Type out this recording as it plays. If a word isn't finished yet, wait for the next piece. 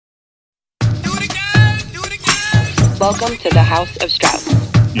Welcome to the House of Strauss.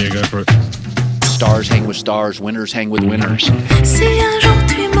 Yeah, go for it. Stars hang with stars, winners hang with winners. Si un jour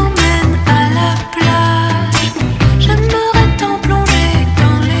tu m'emmènes à la plage, j'aimerais tant plonger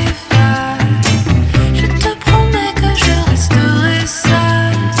dans les vagues. Je te promets que je resterai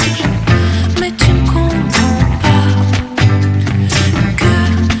sage, mais tu ne comprends pas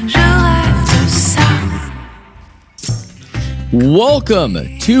que je rêve de ça. Welcome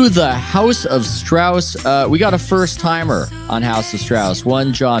to the House of Strauss. We got a first timer on House of Strauss.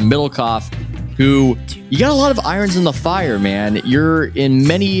 One, John Middlekauff, who you got a lot of irons in the fire, man. You're in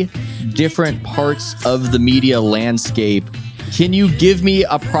many different parts of the media landscape. Can you give me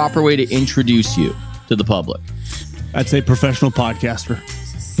a proper way to introduce you to the public? I'd say professional podcaster.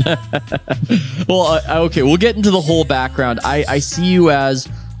 Well, okay, we'll get into the whole background. I see you as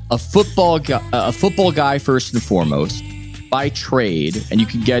a football guy first and foremost, by trade, and you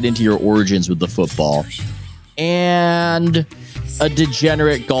can get into your origins with the football, and a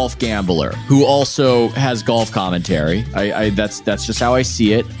degenerate golf gambler who also has golf commentary. That's just how I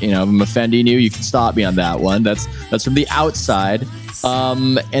see it. You know, if I'm offending you, you can stop me on that one. That's from the outside.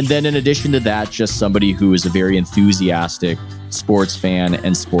 And then in addition to that, just somebody who is a very enthusiastic sports fan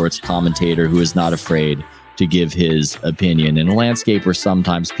and sports commentator who is not afraid to give his opinion in a landscape where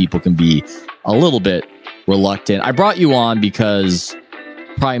sometimes people can be a little bit reluctant. I brought you on because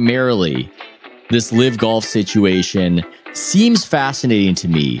primarily this live golf situation seems fascinating to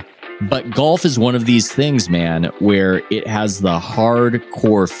me, but golf is one of these things, man, where it has the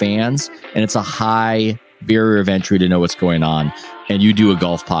hardcore fans and it's a high barrier of entry to know what's going on. And you do a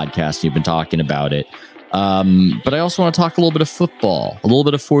golf podcast. You've been talking about it. But I also want to talk a little bit of football, a little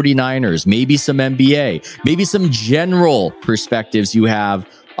bit of 49ers, maybe some NBA, maybe some general perspectives you have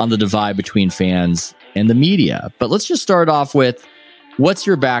on the divide between fans and the media. But let's just start off with, what's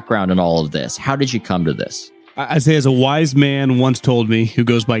your background in all of this? How did you come to this? I say, as a wise man once told me, who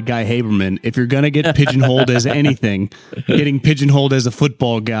goes by Guy Haberman, if you're going to get pigeonholed as anything, getting pigeonholed as a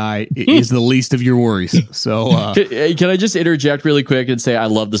football guy is the least of your worries. So, can I just interject really quick and say I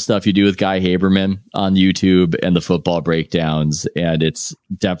love the stuff you do with Guy Haberman on YouTube and the football breakdowns, and it's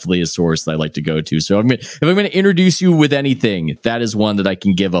definitely a source that I like to go to. So if I'm going to introduce you with anything, that is one that I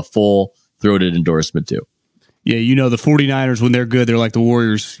can give a full-throated endorsement to. Yeah, you know, the 49ers, when they're good, they're like the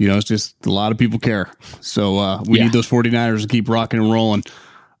Warriors. You know, it's just a lot of people care. So we need those 49ers to keep rocking and rolling.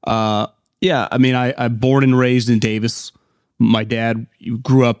 Yeah, I mean, I'm born and raised in Davis. My dad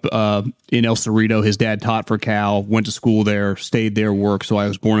grew up in El Cerrito. His dad taught for Cal, went to school there, stayed there, worked. So I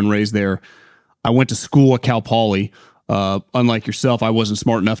was born and raised there. I went to school at Cal Poly. Unlike yourself, I wasn't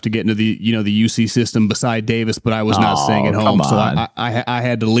smart enough to get into the UC system beside Davis, but I was not staying at home. So I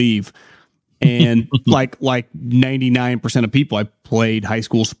had to leave. And like 99% of people, I played high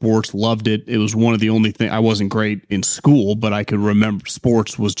school sports, loved it. It was one of the only things. I wasn't great in school, but I could remember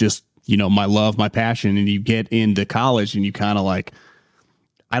sports was just, my love, my passion. And you get into college and you kind of like,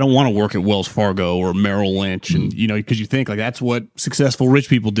 I don't want to work at Wells Fargo or Merrill Lynch. And, because you think like that's what successful rich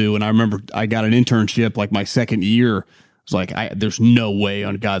people do. And I remember I got an internship like my second year. It's like, there's no way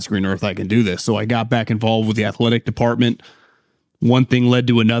on God's green earth I can do this. So I got back involved with the athletic department. One thing led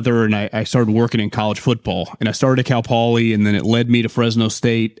to another, and I started working in college football. And I started at Cal Poly, and then it led me to Fresno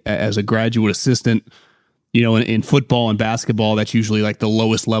State as a graduate assistant. In football and basketball, that's usually like the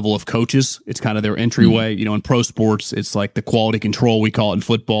lowest level of coaches. It's kind of their entryway. In pro sports, it's like the quality control, we call it in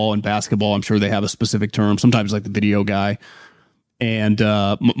football. And basketball, I'm sure they have a specific term, sometimes like the video guy. And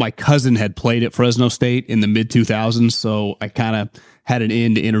my cousin had played at Fresno State in the mid-2000s, so I kind of had an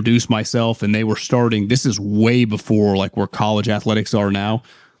in to introduce myself, and they were starting, this is way before like where college athletics are now,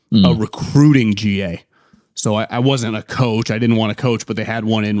 a recruiting GA. So I wasn't a coach. I didn't want to coach, but they had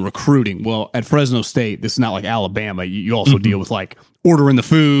one in recruiting. Well, at Fresno State, this is not like Alabama. You also deal with like ordering the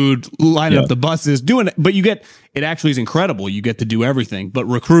food, lining up the buses, doing it. But it actually is incredible. You get to do everything. But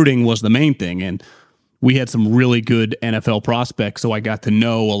recruiting was the main thing. And we had some really good NFL prospects. So I got to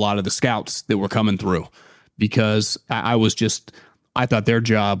know a lot of the scouts that were coming through because I thought their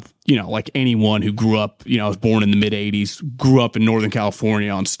job, like anyone who grew up, I was born in the mid 80s, grew up in Northern California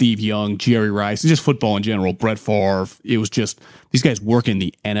on Steve Young, Jerry Rice, just football in general, Brett Favre. It was just, these guys work in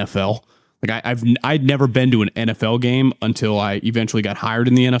the NFL. Like I'd never been to an NFL game until I eventually got hired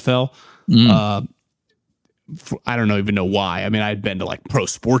in the NFL. I don't even know why. I mean, I'd been to like pro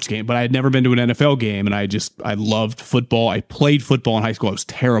sports game, but I had never been to an NFL game. And I loved football. I played football in high school. I was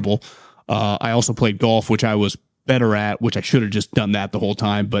terrible. I also played golf, which I was better at, which I should have just done that the whole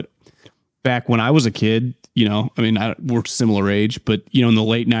time. But back when I was a kid, we're similar age, but in the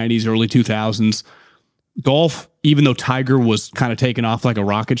late 90s, early 2000s, golf, even though Tiger was kind of taking off like a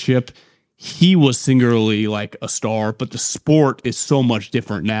rocket ship, he was singularly like a star, but the sport is so much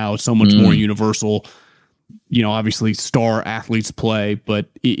different now. It's so much more universal. You know, obviously star athletes play, but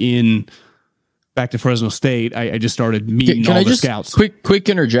back to Fresno State, I just started meeting all the scouts. Quick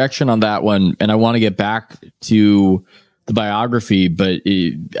interjection on that one, and I want to get back to the biography, but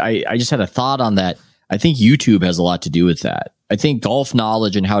I just had a thought on that. I think YouTube has a lot to do with that. I think golf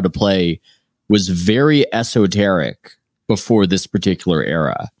knowledge and how to play was very esoteric before this particular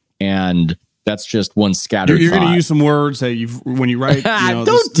era, and that's just one scattered. You're going to use some words that when you write. You know,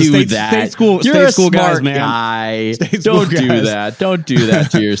 Don't do that. State school, You're state a school smart guys, man. guy. State Don't school do guys. that. Don't do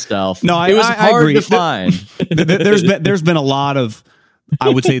that to yourself. No, it was I hard agree. to find. There's been a lot of, I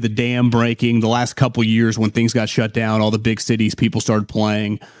would say, the dam breaking the last couple years when things got shut down. All the big cities, people started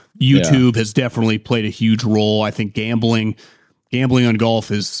playing. YouTube has definitely played a huge role. I think gambling on golf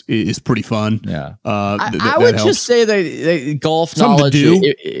is pretty fun. Yeah, I would just say that golf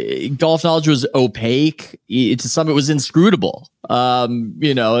knowledge was opaque. To some, it was inscrutable.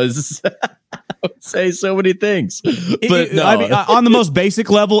 You know, I would say so many things. But no. I mean, on the most basic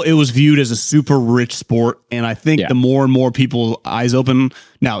level, it was viewed as a super rich sport, and I think the more and more people eyes open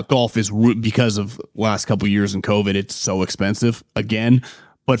now, golf is because of last couple of years in COVID, it's so expensive again.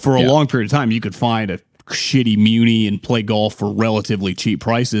 But for a long period of time, you could find a shitty muni and play golf for relatively cheap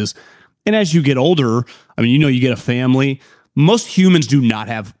prices. And as you get older, I mean, you know, you get a family. Most humans do not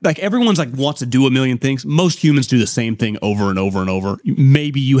have, like, everyone's like wants to do a million things. Most humans do the same thing over and over and over.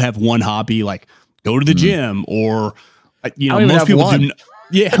 Maybe you have one hobby, like go to the gym, or you know, most people do.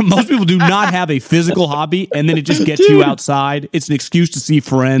 Yeah, most people do not have a physical hobby, and then it just gets you outside. It's an excuse to see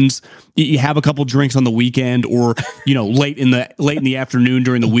friends. You have a couple drinks on the weekend, or you know, late in the afternoon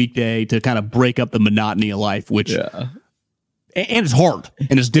during the weekday to kind of break up the monotony of life. Which, and it's hard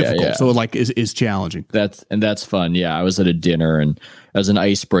and it's difficult, so it like is challenging. That's fun. Yeah, I was at a dinner, and as an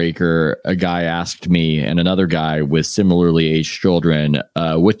icebreaker, a guy asked me and another guy with similarly aged children,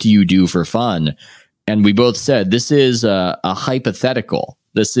 "What do you do for fun?" And we both said, "This is a hypothetical.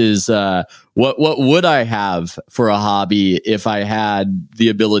 This is what would I have for a hobby if I had the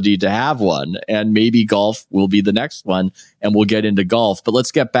ability to have one? And maybe golf will be the next one, and we'll get into golf. But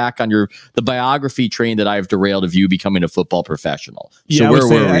let's get back on the biography train that I've derailed of you becoming a football professional. So where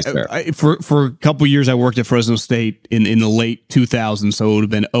were we there? For a couple of years, I worked at Fresno State in the late 2000s. So it would have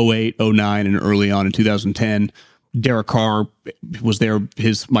been 08, 09, and early on in 2010. Derek Carr was there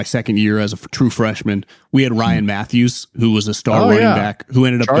my second year as a true freshman. We had Ryan Matthews, who was a star running back, who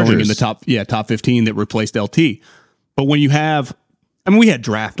ended up going in the top 15 that replaced LT. But when you have, I mean, we had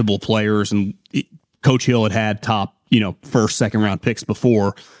draftable players, and Coach Hill had top, you know, first, second round picks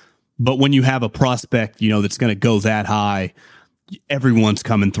before. But when you have a prospect, you know, that's going to go that high, everyone's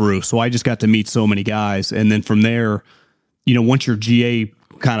coming through. So I just got to meet so many guys. And then from there, you know, once your GA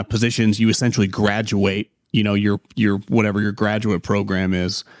kind of positions, you essentially graduate. You know, your whatever your graduate program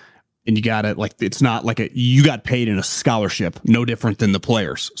is, and you got it, like, it's not like you got paid in a scholarship, no different than the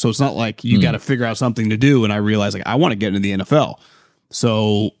players. So it's not like you got to figure out something to do. And I realized, like, I want to get into the NFL.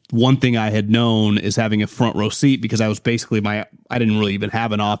 So one thing I had known is having a front row seat, because I was basically I didn't really even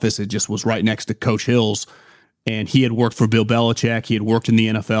have an office. It just was right next to Coach Hill's, and he had worked for Bill Belichick. He had worked in the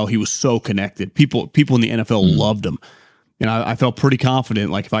NFL. He was so connected. People in the NFL loved him. And I felt pretty confident,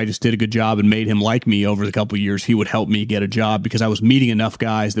 like, if I just did a good job and made him like me over the couple of years, he would help me get a job, because I was meeting enough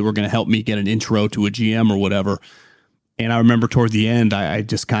guys that were going to help me get an intro to a GM or whatever. And I remember toward the end, I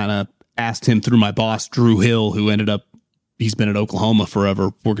just kind of asked him through my boss, Drew Hill, who he's been at Oklahoma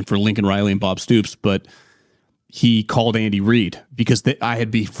forever, working for Lincoln Riley and Bob Stoops, but he called Andy Reid, because I had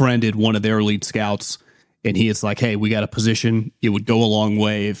befriended one of their lead scouts, and he is like, hey, we got a position. It would go a long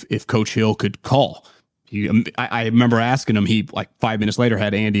way if Coach Hill could call. I remember asking him, he, like, 5 minutes later,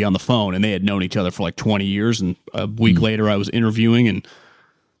 had Andy on the phone, and they had known each other for like 20 years. And a week later, I was interviewing, and,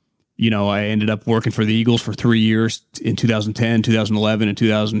 you know, I ended up working for the Eagles for 3 years in 2010, 2011, and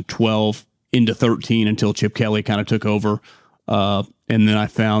 2012 into 13 until Chip Kelly kind of took over. And then I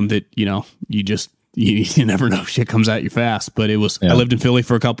found that, you know, you never know, shit comes at you fast. But it was, I lived in Philly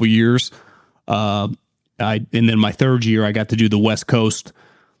for a couple of years. And then my third year, I got to do the West Coast,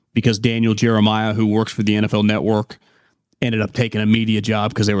 because Daniel Jeremiah, who works for the NFL Network, ended up taking a media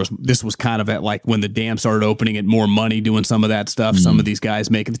job, because this was kind of at, like, when the dam started opening, and more money doing some of that stuff. Some of these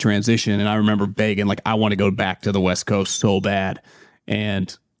guys making the transition. And I remember begging, like, I want to go back to the West Coast so bad.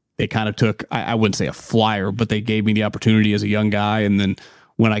 And they kind of took, I wouldn't say a flyer, but they gave me the opportunity as a young guy. And then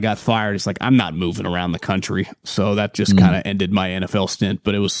when I got fired, it's like, I'm not moving around the country. So that just kind of ended my NFL stint.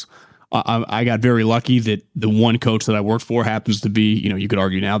 But it was, I got very lucky that the one coach that I worked for happens to be, you know, you could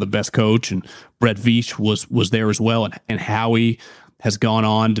argue now the best coach, and Brett Veach was there as well. And Howie has gone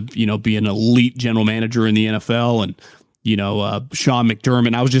on to, be an elite general manager in the NFL. And, Sean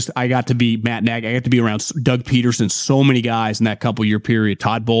McDermott. I got to be Matt Nagy. I got to be around Doug Peterson, so many guys in that couple year period,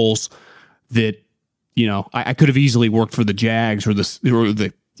 Todd Bowles, that, I could have easily worked for the Jags or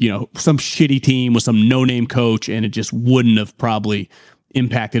the some shitty team with some no-name coach, and it just wouldn't have probably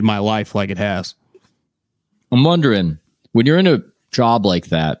impacted my life like it has. I'm wondering, when you're in a job like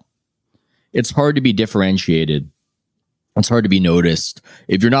that, it's hard to be differentiated. It's hard to be noticed.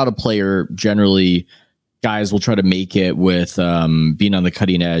 If you're not a player, generally guys will try to make it with being on the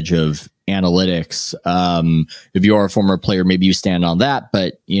cutting edge of analytics. If you are a former player, maybe you stand on that,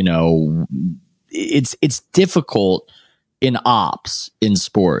 but it's difficult in ops in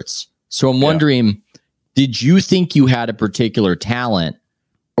sports. So I'm wondering, did you think you had a particular talent,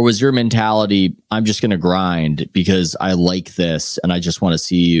 or was your mentality, I'm just going to grind because I like this and I just want to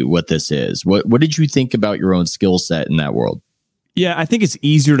see what this is? What did you think about your own skill set in that world? Yeah, I think it's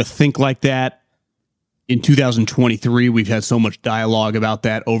easier to think like that in 2023. We've had so much dialogue about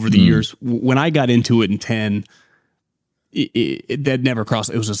that over the years. When I got into it in 10, that never crossed.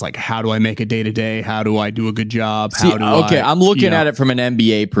 It was just like, how do I make a day to day? How do I do a good job? I'm looking at it from an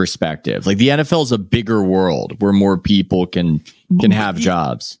NBA perspective. Like, the NFL is a bigger world where more people can have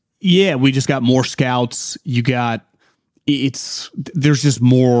jobs. Yeah, we just got more scouts. There's just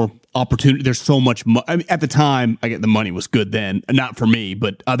more opportunity. There's so much. At the time, the money was good then, not for me,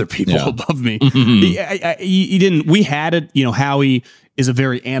 but other people above me. We had it. Howie is a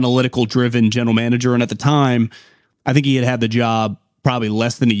very analytical driven general manager, and at the time, I think he had the job probably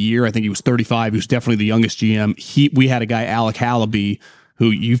less than a year. I think he was 35. He was definitely the youngest GM. We had a guy, Alec Hallaby, who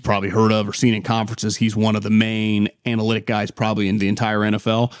you've probably heard of or seen in conferences. He's one of the main analytic guys probably in the entire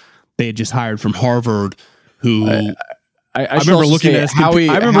NFL. They had just hired from Harvard, who I remember looking at his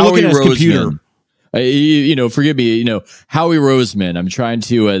computer. Forgive me, Howie Roseman. I'm trying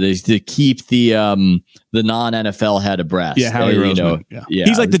to keep the non-NFL head abreast. Yeah, Howie Roseman. Yeah.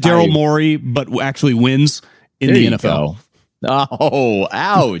 He's like the Daryl Morey, but actually wins in the NFL. Oh,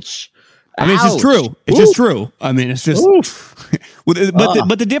 ouch. I mean, it's just true. It's just true. I mean, it's just,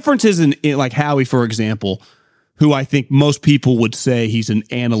 but the difference is in like Howie, for example, who I think most people would say he's an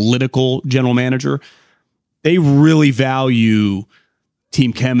analytical general manager. They really value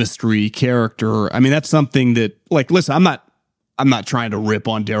team chemistry, character. I mean, that's something that, like, listen, I'm not trying to rip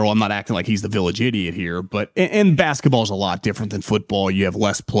on Daryl. I'm not acting like he's the village idiot here, but and basketball is a lot different than football. You have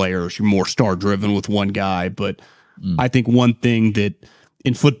less players. You're more star driven with one guy. But I think one thing that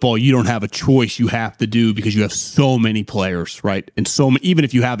in football, you don't have a choice. You have to do because you have so many players, right? And even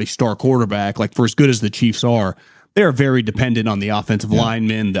if you have a star quarterback, like for as good as the Chiefs are, they're very dependent on the offensive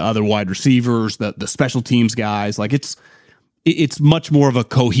linemen, the other wide receivers, the special teams guys. Like it's much more of a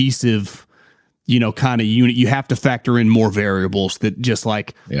cohesive, kind of unit. You have to factor in more variables that just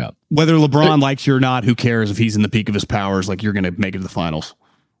like whether LeBron likes you or not, who cares if he's in the peak of his powers? Like, you're going to make it to the finals.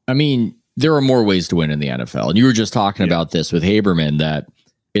 I mean, there are more ways to win in the NFL. And you were just talking about this with Haberman, that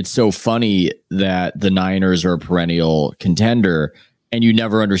it's so funny that the Niners are a perennial contender and you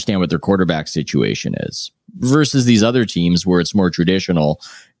never understand what their quarterback situation is versus these other teams where it's more traditional.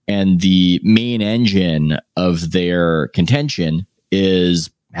 And the main engine of their contention is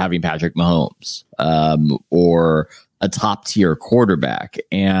having Patrick Mahomes or a top tier quarterback.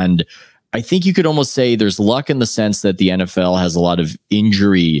 And I think you could almost say there's luck in the sense that the NFL has a lot of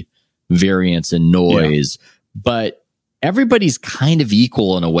injury variance and noise, but everybody's kind of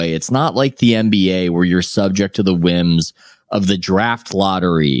equal in a way. It's not like the NBA where you're subject to the whims of the draft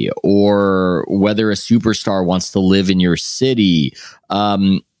lottery or whether a superstar wants to live in your city.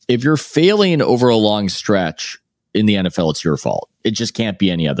 If you're failing over a long stretch in the NFL, it's your fault. It just can't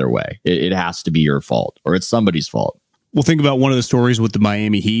be any other way. It has to be your fault, or it's somebody's fault. Well, think about one of the stories with the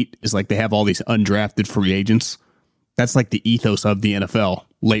Miami Heat is like they have all these undrafted free agents. That's like the ethos of the NFL.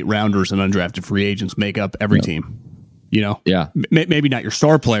 Late rounders and undrafted free agents make up every team. Maybe not your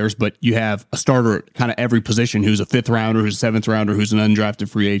star players, but you have a starter at kind of every position who's a fifth rounder, who's a seventh rounder, who's an undrafted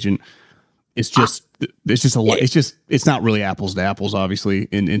free agent. It's just a lot. It's not really apples to apples, obviously,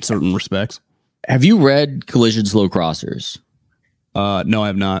 in certain respects. Have you read Collision Slow Crossers? No, I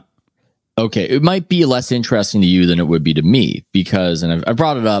have not. Okay, it might be less interesting to you than it would be to me because, and I've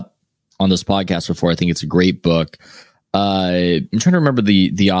brought it up on this podcast before. I think it's a great book. I'm trying to remember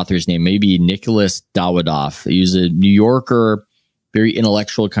the author's name. Maybe Nicholas Dawidoff. He's a New Yorker, very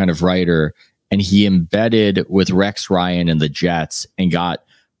intellectual kind of writer, and he embedded with Rex Ryan and the Jets and got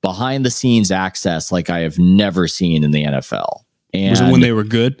behind the scenes access like I have never seen in the NFL. And was it when they were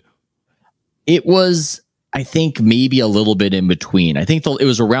good? It was I think maybe a little bit in between. I think it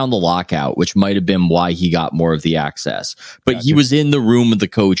was around the lockout, which might have been why he got more of the access. But he was in the room with the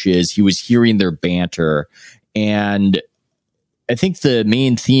coaches. He was hearing their banter. And I think the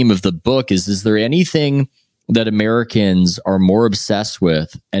main theme of the book is there anything that Americans are more obsessed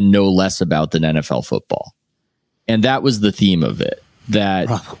with and know less about than NFL football? And that was the theme of it. That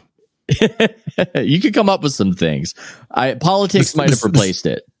you could come up with some things. Politics might have replaced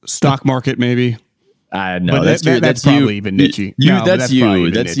it. Stock market, maybe. I know that's probably even niche-y. That's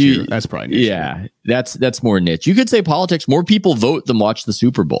you. That's probably niche-y. Yeah, that's more niche. You could say politics. More people vote than watch the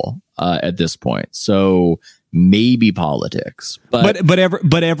Super Bowl at this point. So maybe politics,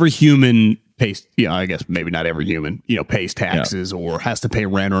 but every human pays. Yeah, I guess maybe not every human. Pays taxes or has to pay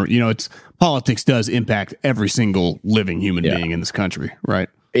rent, or it's politics does impact every single living human being in this country, right?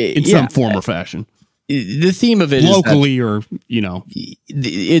 In some form or fashion. The theme of it locally, is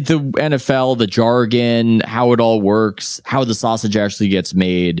the NFL, the jargon, how it all works, how the sausage actually gets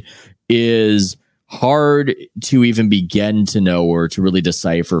made is hard to even begin to know or to really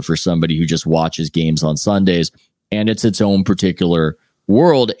decipher for somebody who just watches games on Sundays. And it's its own particular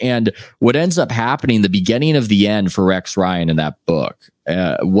world. And what ends up happening, the beginning of the end for Rex Ryan in that book,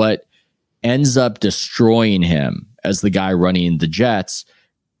 what ends up destroying him as the guy running the Jets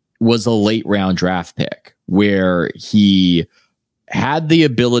was a late round draft pick where he had the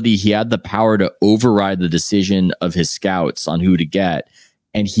ability, he had the power to override the decision of his scouts on who to get.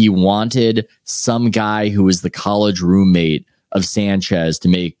 And he wanted some guy who was the college roommate of Sanchez to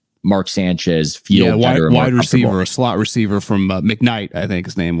make Mark Sanchez feel better. Wide receiver, a slot receiver from McKnight, I think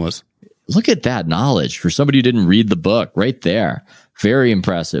his name was. Look at that knowledge for somebody who didn't read the book right there. Very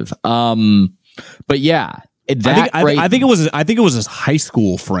impressive. But yeah, I think it was his high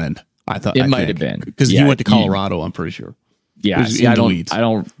school friend. I thought it might have been because he went to Colorado. I'm pretty sure. Yeah,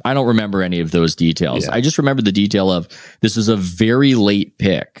 I don't remember any of those details. Yeah. I just remember the detail of this was a very late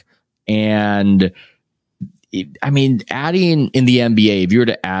pick, and adding in the NBA, if you were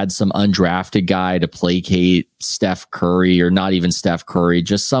to add some undrafted guy to placate Steph Curry, or not even Steph Curry,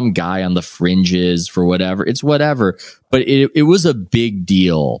 just some guy on the fringes for whatever, it's whatever. But it was a big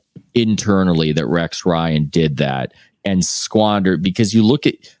deal internally that Rex Ryan did that and squandered, because you look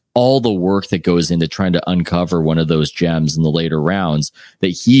at all the work that goes into trying to uncover one of those gems in the later rounds, that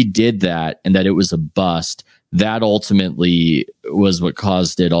he did that and that it was a bust. That ultimately was what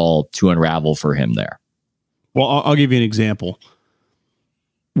caused it all to unravel for him there. Well, I'll give you an example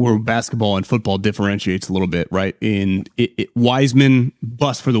where basketball and football differentiates a little bit, right? In Wiseman,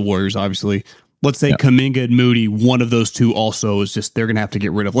 bust for the Warriors, obviously. Let's say Kuminga and Moody, one of those two also is just, they're going to have to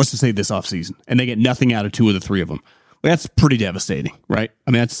get rid of, let's just say this offseason, and they get nothing out of two of the three of them. That's pretty devastating, right?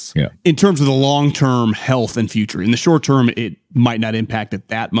 I mean, that's in terms of the long-term health and future. In the short term, it might not impact it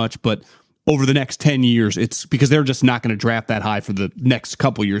that much, but over the next 10 years, it's because they're just not going to draft that high for the next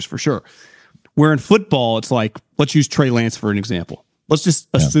couple years for sure. Where in football, it's like, let's use Trey Lance for an example. Let's just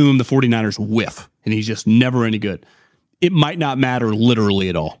assume the 49ers whiff and he's just never any good. It might not matter literally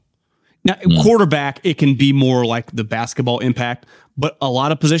at all. Now, quarterback, it can be more like the basketball impact, but a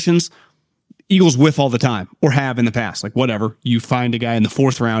lot of positions, Eagles whiff all the time, or have in the past. Like, whatever. You find a guy in the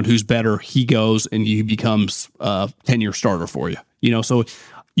fourth round who's better, he goes, and he becomes a 10-year starter for you. So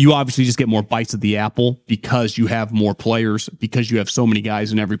you obviously just get more bites of the apple because you have more players, because you have so many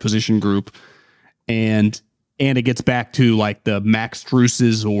guys in every position group. And it gets back to like the Max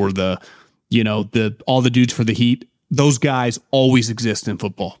Struces or the all the dudes for the Heat. Those guys always exist in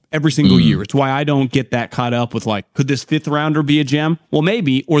football every single year. It's why I don't get that caught up with like, could this fifth rounder be a gem? Well,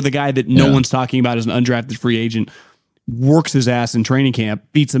 maybe. Or the guy that no one's talking about as an undrafted free agent, works his ass in training camp,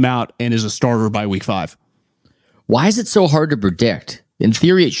 beats him out, and is a starter by week 5. Why is it so hard to predict? In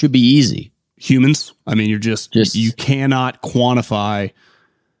theory, it should be easy. Humans. I mean, you're just you cannot quantify.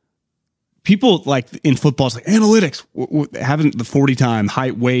 People like in football, it's like analytics, having the 40 time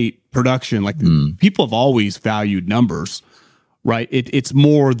height, weight, production. Like people have always valued numbers, right? It's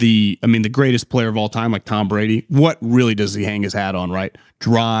more the greatest player of all time, like Tom Brady. What really does he hang his hat on, right?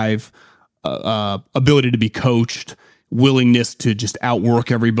 Drive, ability to be coached, willingness to just outwork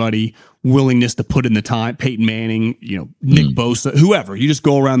everybody, willingness to put in the time. Peyton Manning, Nick Bosa, whoever. You just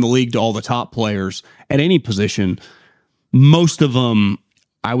go around the league to all the top players at any position. Most of them,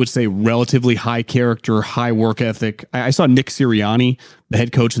 I would say, relatively high character, high work ethic. I saw Nick Sirianni, the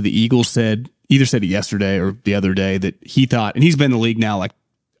head coach of the Eagles, said it yesterday or the other day that he thought, and he's been in the league now like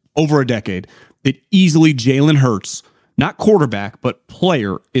over a decade, that easily Jalen Hurts, not quarterback, but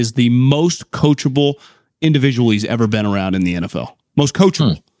player, is the most coachable individual he's ever been around in the NFL. Most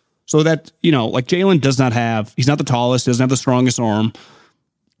coachable. So that, like Jalen he's not the tallest, doesn't have the strongest arm.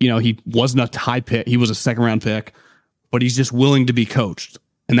 he wasn't a high pick. He was a second round pick, but he's just willing to be coached.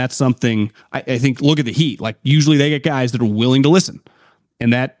 And that's something I think, look at the Heat. Like usually they get guys that are willing to listen.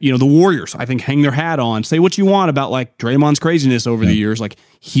 And that, the Warriors, I think, hang their hat on, say what you want about like Draymond's craziness over the years. Like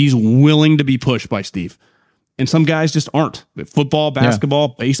he's willing to be pushed by Steve. And some guys just aren't. Football, basketball,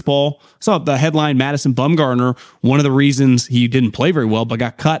 baseball. Saw the headline, Madison Bumgarner, one of the reasons he didn't play very well, but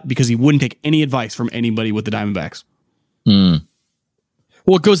got cut because he wouldn't take any advice from anybody with the Diamondbacks.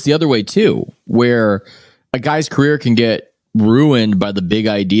 Well, it goes the other way too, where a guy's career can get ruined by the big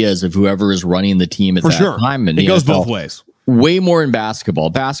ideas of whoever is running the team at that time. And it goes both ways. Way more in basketball.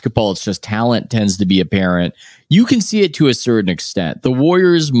 Basketball, it's just talent tends to be apparent. You can see it to a certain extent. The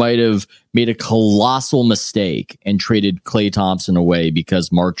Warriors might have made a colossal mistake and traded Klay Thompson away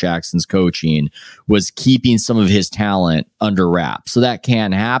because Mark Jackson's coaching was keeping some of his talent under wraps. So that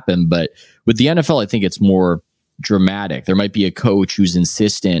can happen. But with the NFL, I think it's more dramatic. There might be a coach who's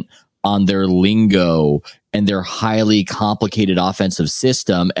insistent on their lingo and their highly complicated offensive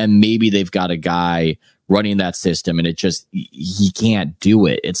system, and maybe they've got a guy running that system and he can't do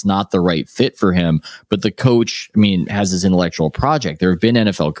it. It's not the right fit for him. But the coach, has his intellectual project. There have been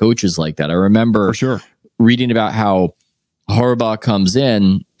NFL coaches like that. I remember reading about how Harbaugh comes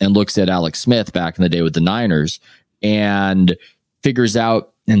in and looks at Alex Smith back in the day with the Niners and figures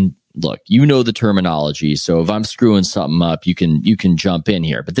out, and look, the terminology. So if I'm screwing something up, you can jump in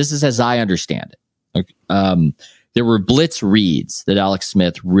here. But this is as I understand it. There were blitz reads that Alex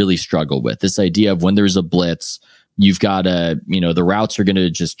Smith really struggled with. This idea of when there's a blitz, you've got to, the routes are going to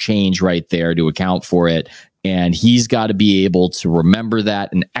just change right there to account for it. And he's got to be able to remember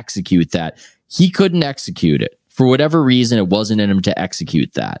that and execute that. He couldn't execute it. For whatever reason, it wasn't in him to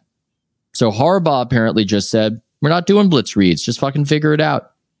execute that. So Harbaugh apparently just said, we're not doing blitz reads. Just fucking figure it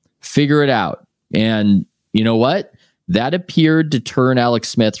out. Figure it out. And you know what? That appeared to turn Alex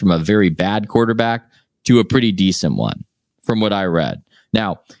Smith from a very bad quarterback to a pretty decent one, from what I read.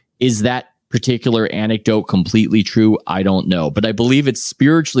 Now, is that particular anecdote completely true? I don't know, but I believe it's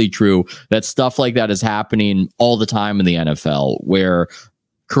spiritually true that stuff like that is happening all the time in the NFL, where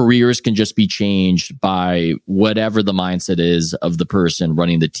careers can just be changed by whatever the mindset is of the person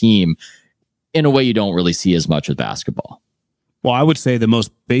running the team in a way you don't really see as much with basketball. Well, I would say the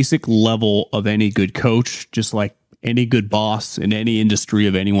most basic level of any good coach, just like any good boss in any industry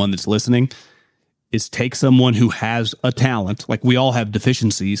of anyone that's listening, is take someone who has a talent, like we all have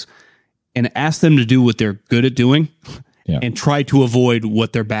deficiencies, and ask them to do what they're good at doing and try to avoid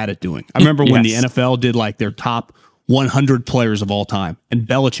what they're bad at doing. I remember when the NFL did like their top 100 players of all time, and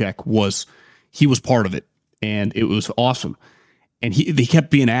Belichick was part of it, and it was awesome. And they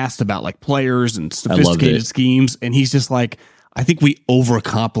kept being asked about like players and sophisticated schemes, and he's just like, I think we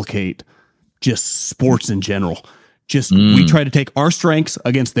overcomplicate just sports in general. We try to take our strengths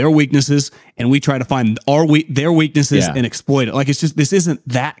against their weaknesses, and we try to find their weaknesses and exploit it. Like this isn't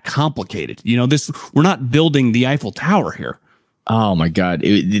that complicated. We're not building the Eiffel Tower here. Oh my God.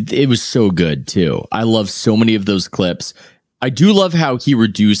 It was so good too. I love so many of those clips. I do love how he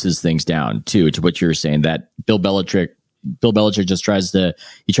reduces things down too, to what you're saying, that Bill Belichick just tries to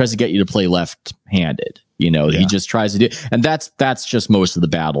get you to play left-handed. He just tries to do, and that's just most of the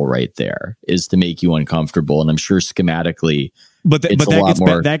battle right there, is to make you uncomfortable. And I'm sure schematically,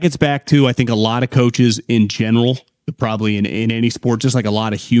 that gets back to, I think, a lot of coaches in general, probably in any sport, just like a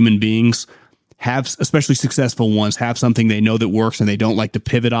lot of human beings have, especially successful ones, have something they know that works and they don't like to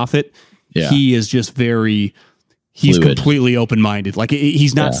pivot off it. Yeah. He is just he's fluid, completely open-minded. Like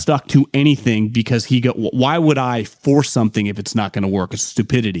he's not stuck to anything because why would I force something if it's not going to work? It's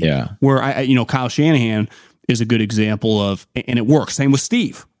stupidity. Yeah. Where Kyle Shanahan is a good example of, and it works. Same with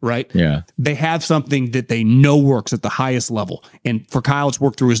Steve, right? Yeah. They have something that they know works at the highest level. And for Kyle, it's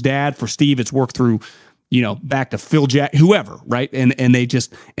worked through his dad. For Steve, it's worked through, back to Phil Jack, whoever, right? And they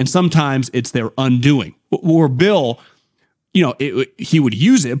just, and sometimes it's their undoing. Or Bill, he would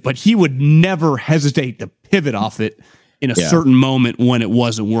use it, but he would never hesitate to pivot off it in a certain moment when it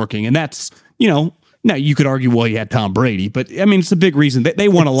wasn't working. And that's, now you could argue, well, he had Tom Brady, but it's a big reason that they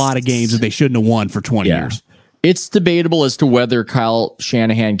won a lot of games that they shouldn't have won for 20 years. It's debatable as to whether Kyle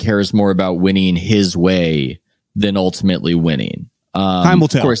Shanahan cares more about winning his way than ultimately winning. Time will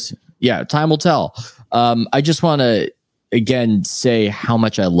tell. Of course. Yeah. Time will tell. I just want to, again, say how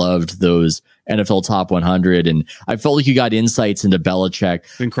much I loved those NFL Top 100. And I felt like you got insights into Belichick.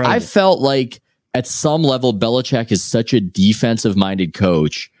 Incredible. I felt like at some level, Belichick is such a defensive minded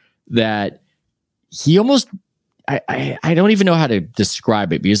coach that he almost, I don't even know how to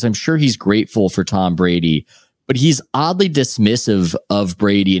describe it, because I'm sure he's grateful for Tom Brady, but he's oddly dismissive of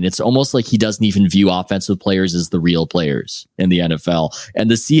Brady. And it's almost like he doesn't even view offensive players as the real players in the NFL. And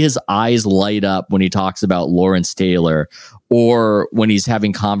to see his eyes light up when he talks about Lawrence Taylor, or when he's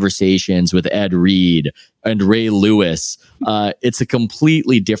having conversations with Ed Reed and Ray Lewis, it's a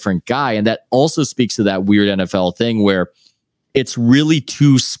completely different guy. And that also speaks to that weird NFL thing where it's really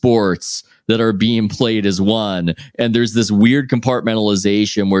two sports that are being played as one. And there's this weird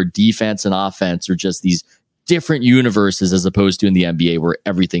compartmentalization where defense and offense are just these different universes, as opposed to in the NBA where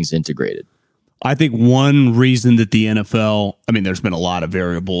everything's integrated. I think one reason that the NFL, I mean, there's been a lot of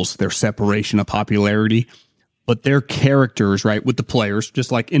variables, their separation of popularity, but their characters, right, with the players,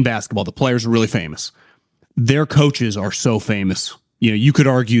 just like in basketball, the players are really famous. Their coaches are so famous. You know, you could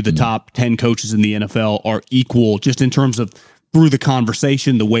argue the top 10 coaches in the NFL are equal just in terms of through the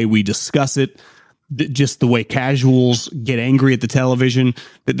conversation, the way we discuss it, just the way casuals get angry at the television,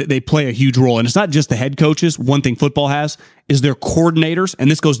 they play a huge role. And it's not just the head coaches. One thing football has is their coordinators, and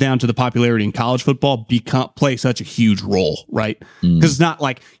this goes down to the popularity in college football, play such a huge role, right? Because it's not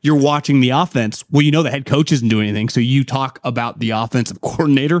like you're watching the offense. Well, you know the head coach isn't doing anything, so you talk about the offensive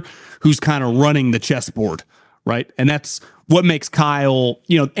coordinator who's kind of running the chessboard, right? And that's what makes Kyle,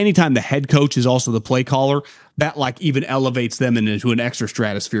 you know, anytime the head coach is also the play caller, that like even elevates them into an extra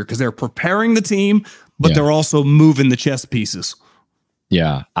stratosphere because they're preparing the team, but they're also moving the chess pieces.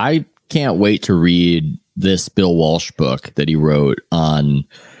 Yeah. I can't wait to read this Bill Walsh book that he wrote on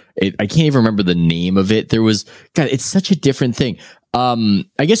it. I can't even remember the name of it. It's such a different thing.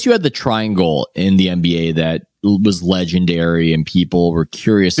 I guess you had the triangle in the NBA that was legendary and people were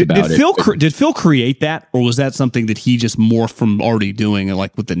curious about it. Did Phil create that, or was that something that he just morphed from already doing,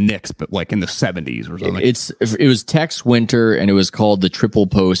 like with the Knicks, but like in the 70s or something? It was Tex Winter, and it was called the triple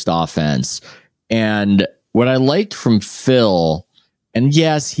post offense. And what I liked from Phil, and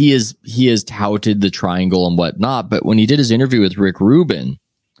yes, he has touted the triangle and whatnot, but when he did his interview with Rick Rubin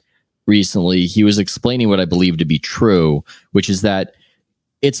recently, he was explaining what I believe to be true, which is that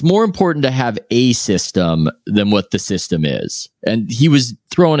it's more important to have a system than what the system is. And he was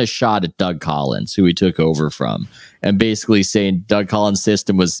throwing a shot at Doug Collins, who he took over from, and basically saying Doug Collins'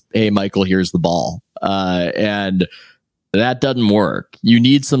 system was, hey, Michael, here's the ball. And that doesn't work. You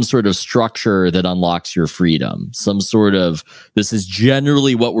need some sort of structure that unlocks your freedom. Some sort of, this is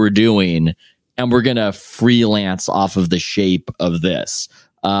generally what we're doing, and we're going to freelance off of the shape of this.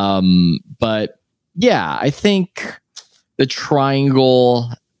 But yeah, I think the triangle,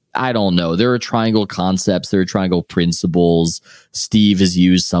 I don't know. There are triangle concepts. There are triangle principles. Steve has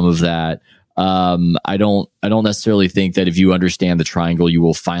used some of that. I don't necessarily think that if you understand the triangle, you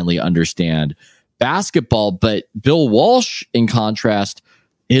will finally understand basketball. But Bill Walsh, in contrast,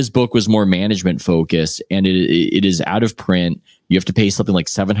 his book was more management focused, and it is out of print. You have to pay something like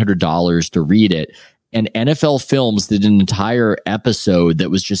 $700 to read it. And NFL Films did an entire episode that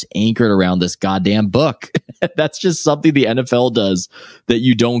was just anchored around this goddamn book. That's just something the NFL does that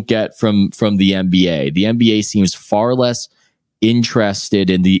you don't get from the NBA. The NBA seems far less interested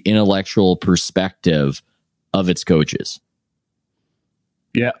in the intellectual perspective of its coaches.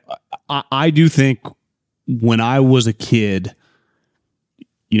 Yeah, I do think when I was a kid,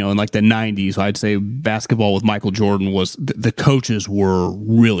 you know, in like the 90s, I'd say basketball with Michael Jordan was the coaches were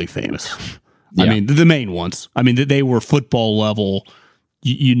really famous. Yeah. I mean, the main ones. I mean, they were football level.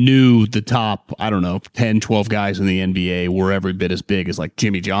 You knew the top, I don't know, 10, 12 guys in the NBA were every bit as big as like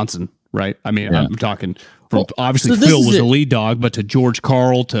Jimmy Johnson, right? I mean, I'm talking from obviously Phil was the lead dog, but to George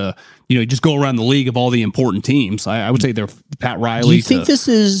Karl, to, you know, just go around the league of all the important teams. I would say they're Pat Riley. Do you think this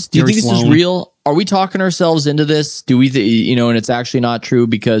is real? Are we talking ourselves into this? Do we, you know, and it's actually not true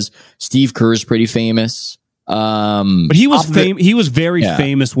because Steve Kerr is pretty famous. But he was he was very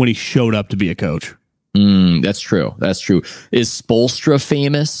famous when he showed up to be a coach. That's true. Is Spoelstra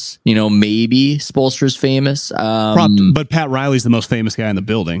famous? You know, maybe Spoelstra's famous. But Pat Riley's the most famous guy in the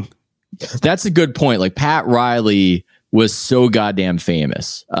building. That's a good point. Like Pat Riley was so goddamn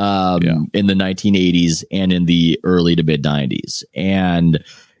famous in the 1980s and in the early to mid 90s. And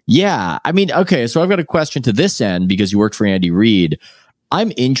yeah, I mean, okay, so I've got a question to this end because you work for Andy Reid.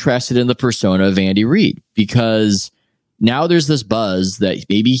 I'm interested in the persona of Andy Reid because now there's this buzz that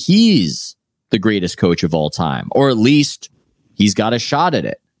maybe he's the greatest coach of all time, or at least he's got a shot at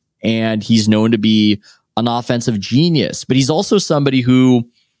it. And he's known to be an offensive genius, but he's also somebody who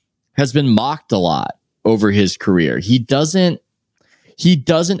has been mocked a lot over his career. He doesn't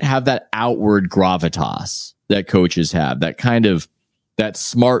have that outward gravitas that coaches have, that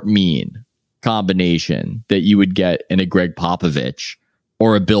smart mean combination that you would get in a Greg Popovich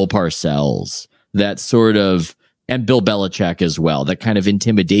or a Bill Parcells, that sort of and Bill Belichick as well. That kind of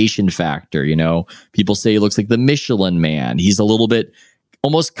intimidation factor, people say he looks like the Michelin Man. He's a little bit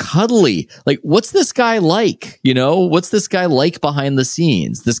almost cuddly. Like, what's this guy like? What's this guy like behind the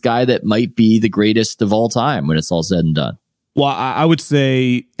scenes? This guy that might be the greatest of all time when it's all said and done. Well, I would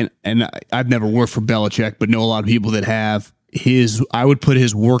say, and I've never worked for Belichick, but know a lot of people that have. I would put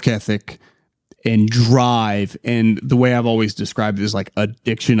his work ethic and drive, and the way I've always described it is like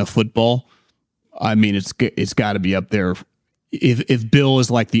addiction of football. I mean, it's got to be up there. If Bill is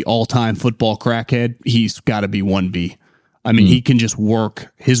like the all-time football crackhead, he's got to be 1B. I mean, he can just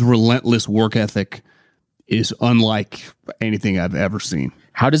work. His relentless work ethic is unlike anything I've ever seen.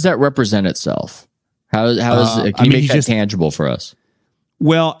 How does that represent itself? How is it? Can you make that tangible for us?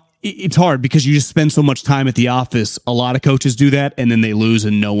 Well, it's hard because you just spend so much time at the office. A lot of coaches do that, and then they lose,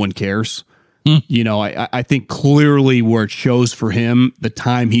 and no one cares. I think clearly where it shows for him, the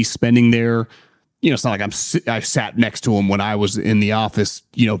time he's spending there. It's not like I sat next to him when I was in the office,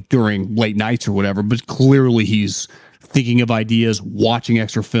 during late nights or whatever. But clearly he's thinking of ideas, watching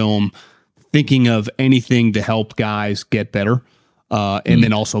extra film, thinking of anything to help guys get better. And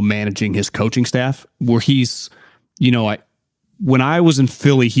then also managing his coaching staff, where he's, when I was in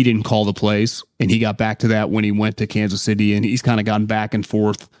Philly, he didn't call the plays, and he got back to that when he went to Kansas City, and he's kind of gone back and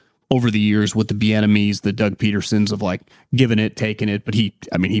forth over the years with the Bieniemys, the Doug Petersons of like giving it, taking it, but he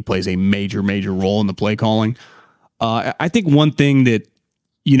plays a major, major role in the play calling. I think one thing that,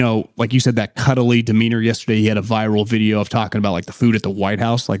 like you said, that cuddly demeanor yesterday, he had a viral video of talking about like the food at the White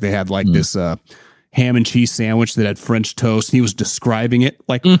House, like they had like this ham and cheese sandwich that had French toast. He was describing it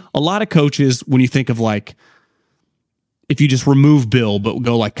like a lot of coaches, when you think of like, if you just remove Bill, but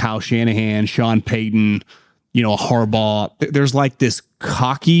go like Kyle Shanahan, Sean Payton, a Harbaugh, there's like this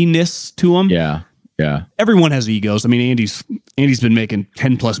cockiness to him. Yeah. Yeah. Everyone has egos. I mean, Andy's been making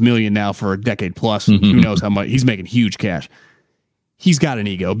 10 plus million now for a decade plus. Who knows how much he's making? Huge cash. He's got an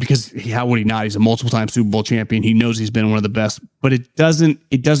ego because how would he not? He's a multiple time Super Bowl champion. He knows he's been one of the best, but it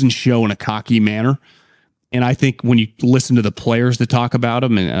doesn't show in a cocky manner. And I think when you listen to the players that talk about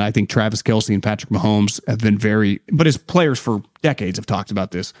him, and I think Travis Kelce and Patrick Mahomes have been but his players for decades have talked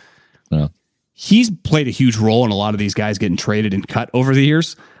about this. Yeah. He's played a huge role in a lot of these guys getting traded and cut over the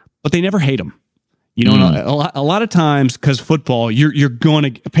years, but they never hate him. And a lot of times, because football, you're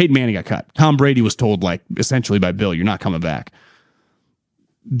going to. Peyton Manning got cut. Tom Brady was told, like, essentially by Bill, you're not coming back.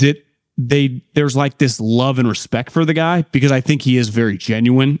 There's like this love and respect for the guy because I think he is very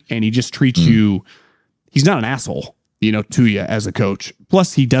genuine and he just treats you. He's not an asshole, to you as a coach.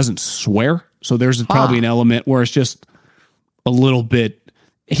 Plus, he doesn't swear, so there's probably an element where it's just a little bit.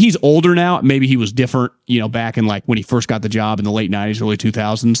 He's older now. Maybe he was different, back in like when he first got the job in the late 90s, early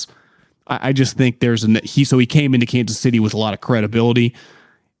 2000s. I just think so he came into Kansas City with a lot of credibility.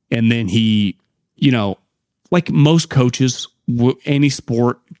 And then he, like most coaches, any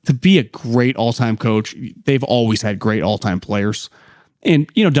sport, to be a great all-time coach, they've always had great all-time players. And,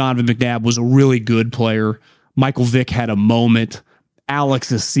 Donovan McNabb was a really good player. Michael Vick had a moment.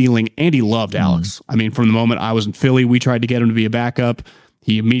 Alex's ceiling. Andy loved Alex. I mean, from the moment I was in Philly, we tried to get him to be a backup.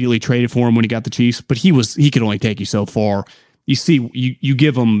 He immediately traded for him when he got the Chiefs, but he could only take you so far. You see, you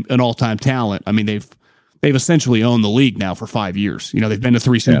give them an all-time talent. I mean, they've essentially owned the league now for 5 years. They've been to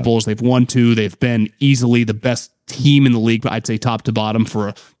 3 Super Bowls. They've won 2. They've been easily the best team in the league, I'd say top to bottom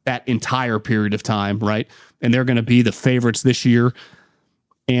for that entire period of time, right? And they're going to be the favorites this year.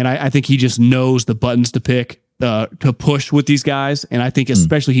 And I think he just knows the buttons to pick, to push with these guys. And I think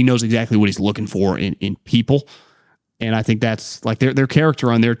especially he knows exactly what he's looking for in people. And I think that's like their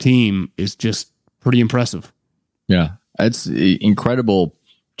character on their team is just pretty impressive. Yeah. It's incredible.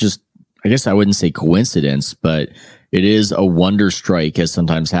 Just, I guess I wouldn't say coincidence, but it is a wonder strike, as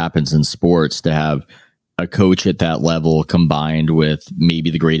sometimes happens in sports, to have a coach at that level combined with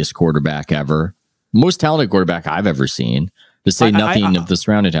maybe the greatest quarterback ever, most talented quarterback I've ever seen, to say nothing of the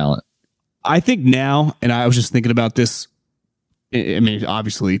surrounding talent. I think now, and I was just thinking about this. I mean,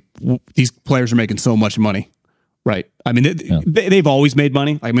 obviously, these players are making so much money. Right. I mean, they've always made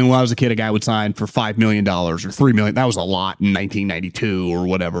money. I mean, when I was a kid, a guy would sign for $5 million or $3 million. That was a lot in 1992 or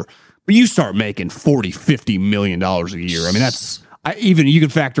whatever. But you start making $40-50 million a year. I mean, even you can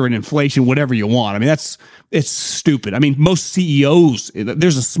factor in inflation, whatever you want. I mean, it's stupid. I mean, most CEOs,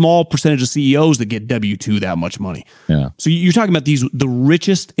 there's a small percentage of CEOs that get W-2 that much money. Yeah. So you're talking about the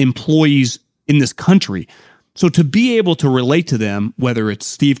richest employees in this country. So to be able to relate to them, whether it's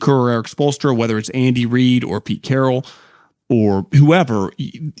Steve Kerr or Eric Spoelstra, whether it's Andy Reid or Pete Carroll or whoever,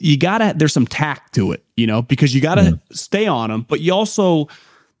 you gotta, there's some tact to it, because you gotta stay on them, but you also,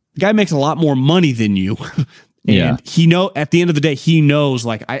 the guy makes a lot more money than you. And at the end of the day, he knows,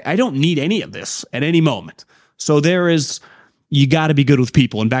 like, I don't need any of this at any moment. So you got to be good with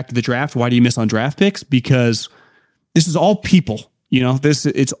people. And back to the draft, why do you miss on draft picks? Because this is all people,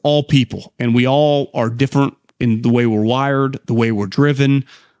 it's all people. And we all are different in the way we're wired, the way we're driven.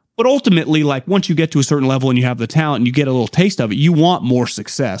 But ultimately, like once you get to a certain level and you have the talent and you get a little taste of it, you want more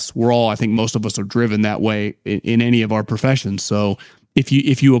success. I think most of us are driven that way in any of our professions. So if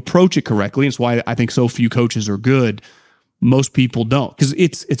you approach it correctly, it's why I think so few coaches are good. Most people don't, because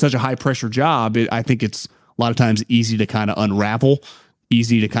it's such a high pressure job. I think it's a lot of times easy to kind of unravel,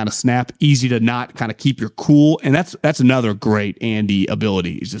 easy to kind of snap, easy to not kind of keep your cool. And that's another great Andy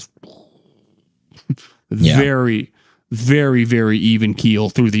ability. He's just very, very, very even keel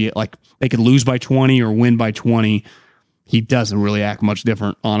through like they could lose by 20 or win by 20. He doesn't really act much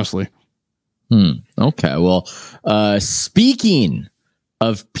different, honestly. Okay. Well, speaking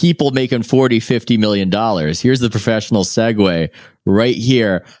of people making $40-50 million, here's the professional segue right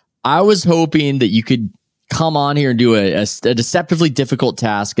here. I was hoping that you could come on here and do a deceptively difficult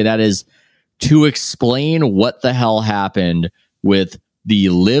task, and that is to explain what the hell happened with the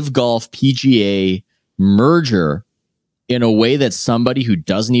Live Golf PGA merger in a way that somebody who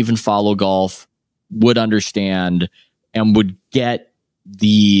doesn't even follow golf would understand and would get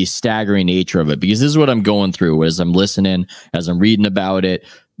the staggering nature of it. Because this is what I'm going through as I'm listening, as I'm reading about it.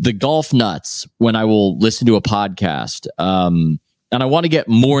 The golf nuts, when I will listen to a podcast, and I want to get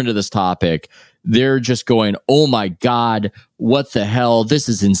more into this topic, they're just going, oh my God, what the hell? This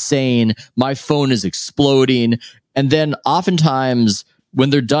is insane. My phone is exploding. And then oftentimes when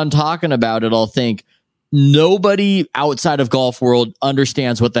they're done talking about it, I'll think, nobody outside of golf world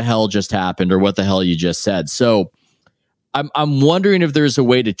understands what the hell just happened or what the hell you just said. So I'm wondering if there's a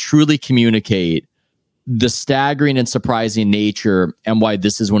way to truly communicate the staggering and surprising nature and why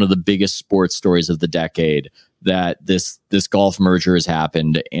this is one of the biggest sports stories of the decade, that this golf merger has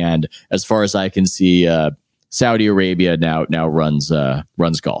happened. And as far as I can see, Saudi Arabia now runs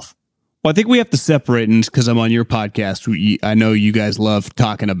golf. Well, I think we have to separate, and because I'm on your podcast, I know you guys love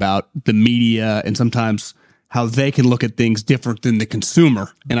talking about the media and sometimes how they can look at things different than the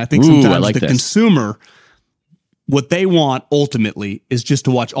consumer. And I think sometimes consumer, what they want ultimately is just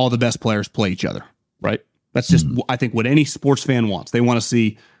to watch all the best players play each other, right? That's just, I think, what any sports fan wants. They want to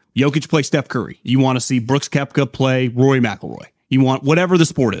see Jokic play Steph Curry. You want to see Brooks Koepka play Rory McIlroy. You want whatever the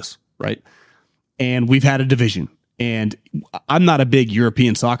sport is, right? And we've had a division. And I'm not a big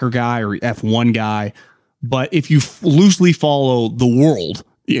European soccer guy or F1 guy, but if you loosely follow the world,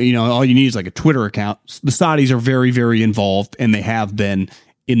 all you need is like a Twitter account. The Saudis are very, very involved, and they have been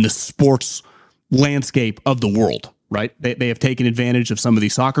in the sports landscape of the world, right? They have taken advantage of some of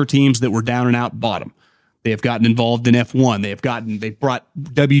these soccer teams that were down and out bottom. They have gotten involved in F1. They've brought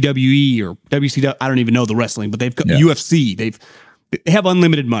WWE or WCW. I don't even know the wrestling, but they've got UFC. They have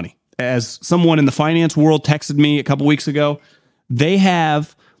unlimited money. As someone in the finance world texted me a couple weeks ago, they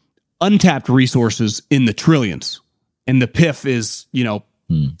have untapped resources in the trillions, and the PIF is,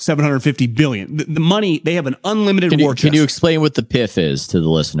 750 billion. The money, they have an unlimited war chest. Can you explain what the PIF is to the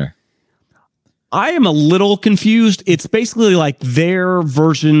listener? I am a little confused. It's basically like their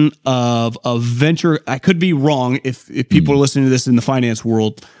version of a venture. I could be wrong if people are listening to this in the finance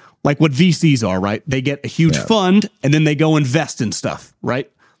world, like what VCs are, right? They get a huge fund and then they go invest in stuff,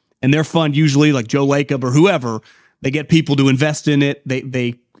 right? And their fund, usually like Joe Lacob or whoever, they get people to invest in it.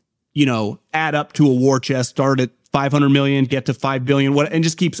 They add up to a war chest, start at 500 million, get to 5 billion, and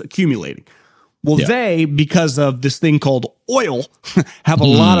just keeps accumulating. Well, they, because of this thing called oil, have a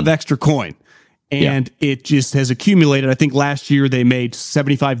lot of extra coin. And it just has accumulated. I think last year they made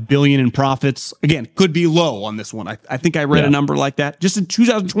 75 billion in profits. Again, could be low on this one. I think I read a number like that just in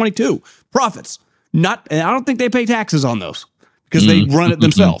 2022 profits. And I don't think they pay taxes on those because they run it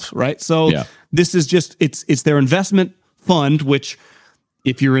themselves, right? So this is just it's their investment fund, which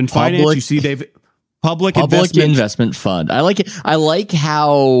if you're in finance, you see they've public investment fund. I like it. I like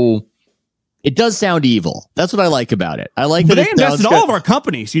how it does sound evil. That's what I like about it. I like that they invest in all of our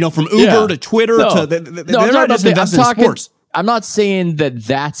companies, from Uber to Twitter they're not just investing in sports. I'm not saying that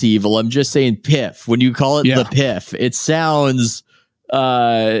that's evil. I'm just saying PIF. When you call it the PIF, it sounds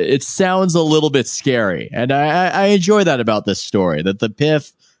a little bit scary. And I enjoy that about this story, that the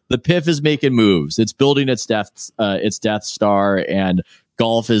PIF is making moves. It's building its Death Star, and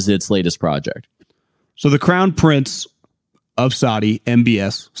golf is its latest project. So the Crown Prince of Saudi,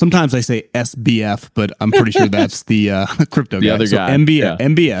 MBS. Sometimes I say SBF, but I'm pretty sure that's the crypto guy. The other guy.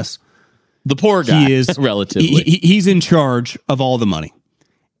 MBS. The poor guy. He is relatively. He's in charge of all the money.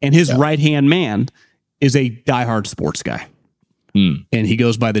 And his right-hand man is a diehard sports guy. And he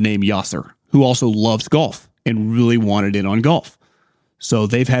goes by the name Yasser, who also loves golf and really wanted in on golf. So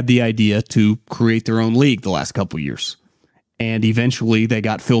they've had the idea to create their own league the last couple of years. And eventually they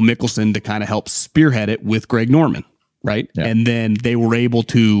got Phil Mickelson to kind of help spearhead it with Greg Norman, right? Yeah. And then they were able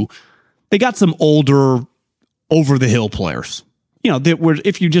to, they got some older, over-the-hill players. You know, that were,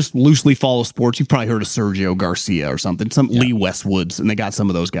 if you just loosely follow sports, you've probably heard of Sergio Garcia or something, Lee Westwoods, and they got some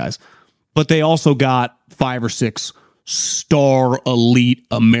of those guys. But they also got 5 or 6 star elite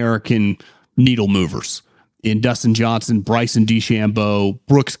American needle movers in Dustin Johnson, Bryson DeChambeau,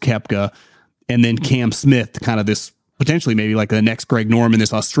 Brooks Koepka, and then Cam Smith, kind of this potentially maybe like the next Greg Norman,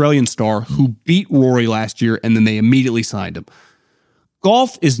 this Australian star who beat Rory last year, and then they immediately signed him.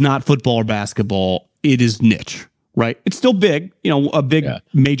 Golf is not football or basketball. It is niche, right? It's still big. You know, a big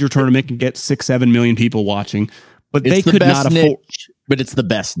major tournament can get 6-7 million people watching, but they could not afford. But it's the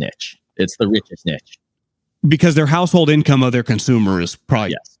best niche. It's the richest niche. Because their household income of their consumer is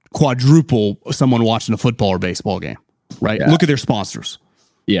probably quadruple someone watching a football or baseball game, right? Yeah. Look at their sponsors.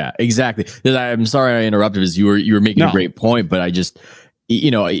 Yeah, exactly. I'm sorry I interrupted because you were making a great point, but I just, you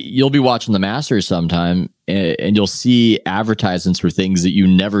know, you'll be watching the Masters sometime and you'll see advertisements for things that you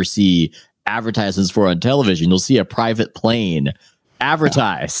never see advertisements for on television. You'll see a private plane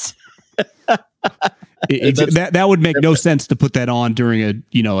advertised. That would make no sense to put that on during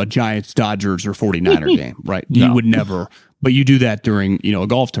a Giants, Dodgers, or 49er game, right? No. You would never, but you do that during, a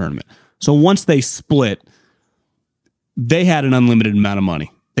golf tournament. So once they split, they had an unlimited amount of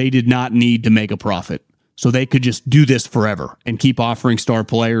money. They did not need to make a profit. So they could just do this forever and keep offering star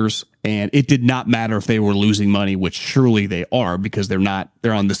players. And it did not matter if they were losing money, which surely they are because they're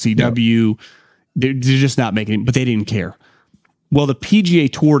on the CW. Yep. They're just not making it, but they didn't care. Well, the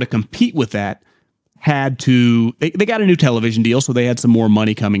PGA Tour, to compete with that, had to, they got a new television deal, so they had some more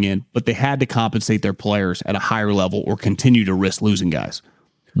money coming in, but they had to compensate their players at a higher level or continue to risk losing guys.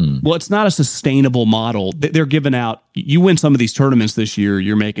 Well, it's not a sustainable model. They're giving out, you win some of these tournaments this year,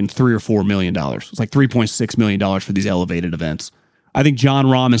 you're making $3 or $4 million. It's like $3.6 million for these elevated events. I think John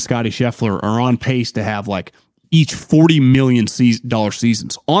Rahm and Scotty Scheffler are on pace to have like each $40 million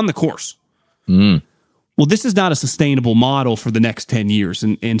seasons on the course. Well, this is not a sustainable model for the next 10 years.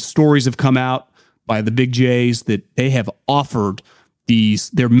 And stories have come out by the big J's that they have offered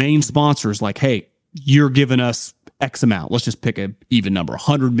their main sponsors like, hey, you're giving us X amount. Let's just pick an even number,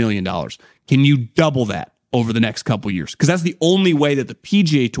 $100 million. Can you double that over the next couple of years? Because that's the only way that the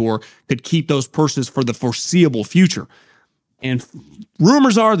PGA Tour could keep those purses for the foreseeable future. And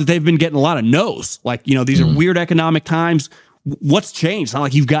rumors are that they've been getting a lot of no's. Like, these are weird economic times. What's changed? It's not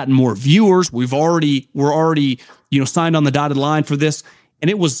like you've gotten more viewers. We're already, signed on the dotted line for this.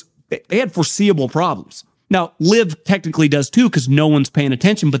 And they had foreseeable problems. Now, LIV technically does too, because no one's paying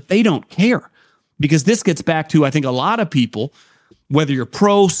attention, but they don't care. Because this gets back to, I think, a lot of people, whether you're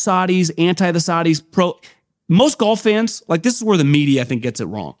pro Saudis, anti the Saudis, most golf fans, like this is where the media, I think, gets it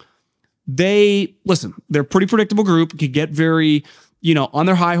wrong. They're a pretty predictable group, could get very, on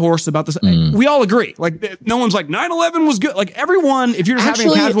their high horse about this. We all agree. Like, no one's like, 9/11 was good. Like, everyone, if you're just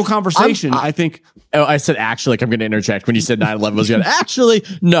having a casual conversation, I think. Oh, I said actually, like, I'm going to interject when you said 9/11 was good. Actually,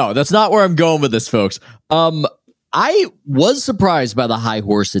 no, that's not where I'm going with this, folks. I was surprised by the high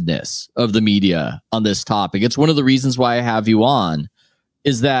horsedness of the media on this topic. It's one of the reasons why I have you on,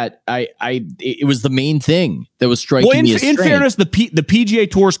 is that it was the main thing that was striking me as strange. In fairness, the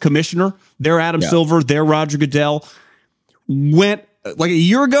PGA Tour's commissioner, their Adam Silver, their Roger Goodell, went like a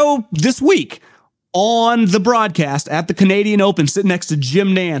year ago this week on the broadcast at the Canadian Open, sitting next to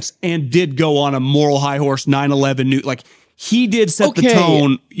Jim Nance, and did go on a moral high horse 9/11 news. Like, he did set the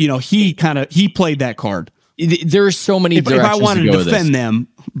tone. He played that card. There are so many directions if I wanted to defend them.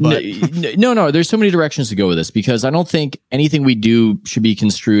 But. No, there's so many directions to go with this, because I don't think anything we do should be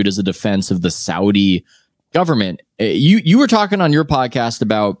construed as a defense of the Saudi government. You were talking on your podcast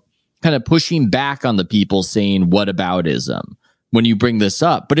about kind of pushing back on the people saying whataboutism when you bring this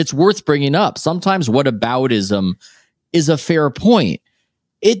up, but it's worth bringing up. Sometimes whataboutism is a fair point.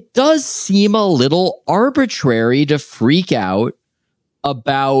 It does seem a little arbitrary to freak out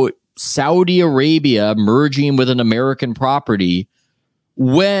about Saudi Arabia merging with an American property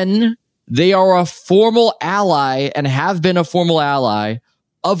when they are a formal ally and have been a formal ally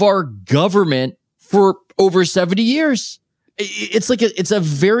of our government for over 70 years. It's a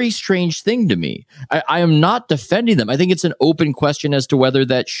very strange thing to me. I am not defending them. I think it's an open question as to whether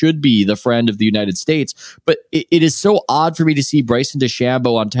that should be the friend of the United States. But it is so odd for me to see Bryson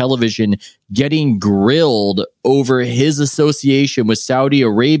DeChambeau on television getting grilled over his association with Saudi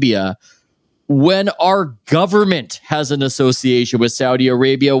Arabia when our government has an association with Saudi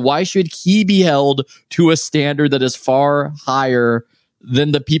Arabia. Why should he be held to a standard that is far higher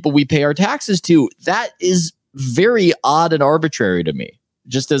than the people we pay our taxes to? That is very odd and arbitrary to me,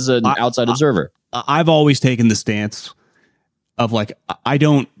 just as an outside observer. I've always taken the stance of like, I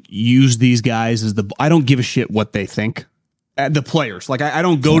don't use these guys as I don't give a shit what they think. The players, like I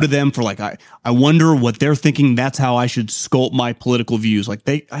don't go to them for like, I wonder what they're thinking. That's how I should sculpt my political views. Like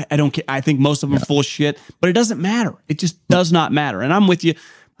I don't care. I think most of them are full of shit, but it doesn't matter. It just does not matter. And I'm with you.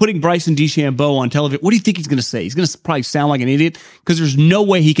 Putting Bryson DeChambeau on television, what do you think he's going to say? He's going to probably sound like an idiot because there's no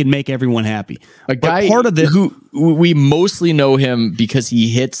way he can make everyone happy. A guy who we mostly know him because he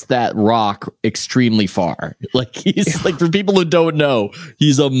hits that rock extremely far. Like he's like, for people who don't know,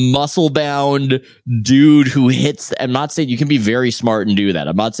 he's a muscle bound dude who hits. I'm not saying you can be very smart and do that.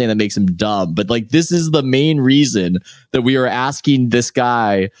 I'm not saying that makes him dumb, but like this is the main reason that we are asking this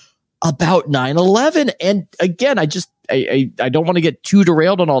guy about 9/11. And again, I don't want to get too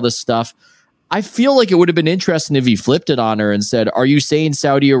derailed on all this stuff. I feel like it would have been interesting if he flipped it on her and said, are you saying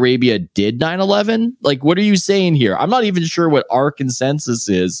Saudi Arabia did 9/11? Like, what are you saying here? I'm not even sure what our consensus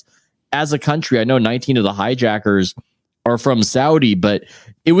is as a country. I know 19 of the hijackers are from Saudi, but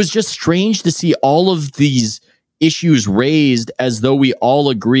it was just strange to see all of these issues raised as though we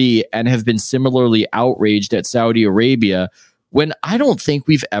all agree and have been similarly outraged at Saudi Arabia, when I don't think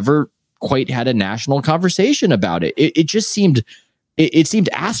we've ever quite had a national conversation about it. It just seemed, it seemed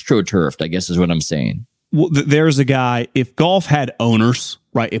astroturfed, I guess is what I'm saying. Well, there's a guy, if golf had owners,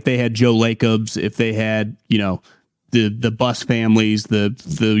 right? If they had Joe Lacobs, if they had, the Bus families,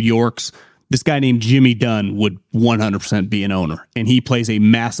 the Yorks, this guy named Jimmy Dunn would 100% be an owner. And he plays a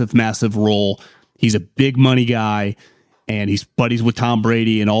massive, massive role. He's a big money guy. And he's buddies with Tom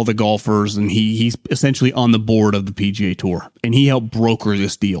Brady and all the golfers, and he's essentially on the board of the PGA Tour, and he helped broker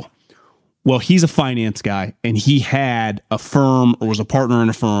this deal. Well, he's a finance guy, and he had a firm or was a partner in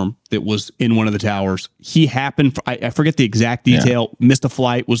a firm that was in one of the towers. He happened, I forget the exact detail, missed a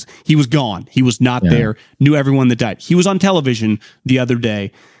flight, he was gone. He was not there, knew everyone that died. He was on television the other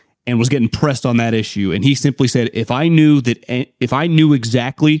day and was getting pressed on that issue, and he simply said, if I knew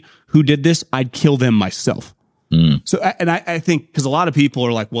exactly who did this, I'd kill them myself. So, and I think because a lot of people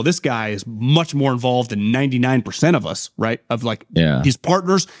are like, well, this guy is much more involved than 99% of us, right? Of like his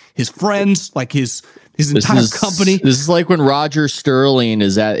partners, his friends, like his entire company. This is like when Roger Sterling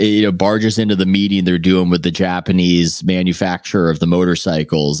is barges into the meeting they're doing with the Japanese manufacturer of the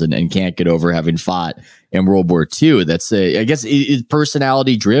motorcycles and can't get over having fought in World War II. That's I guess it's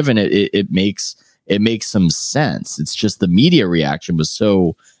personality driven. It makes some sense. It's just the media reaction was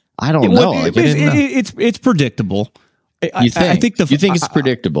so. I don't know. It's predictable. You think it's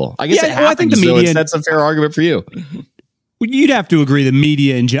predictable? I guess I think the media. That's a fair argument for you. You'd have to agree. The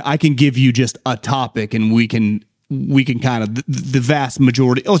media and I can give you just a topic, and we can kind of the vast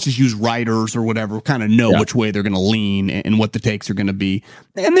majority. Let's just use writers or whatever. Kind of know which way they're going to lean and what the takes are going to be.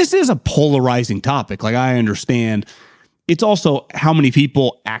 And this is a polarizing topic. Like I understand. It's also how many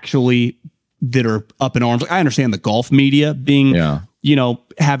people actually that are up in arms. Like, I understand the golf media being.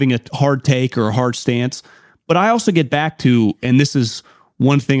 Having a hard take or a hard stance. But I also get back to, and this is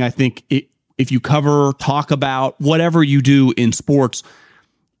one thing I think if you talk about whatever you do in sports,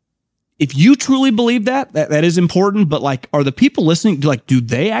 if you truly believe that is important, but like, are the people listening, like, do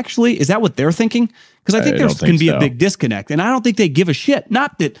they actually, is that what they're thinking? Because I think there can be a big disconnect, and I don't think they give a shit.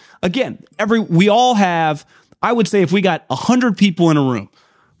 Not that, again, we all have, I would say if we got 100 people in a room,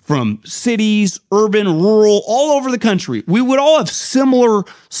 from cities, urban, rural, all over the country, we would all have similar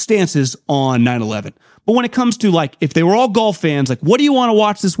stances on 9/11. But when it comes to like, if they were all golf fans, like, what do you want to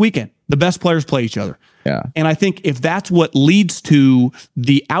watch this weekend? The best players play each other. Yeah. And I think if that's what leads to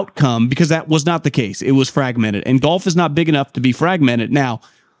the outcome, because that was not the case, it was fragmented, and golf is not big enough to be fragmented. Now,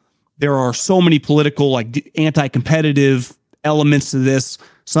 there are so many political, like anti-competitive elements to this.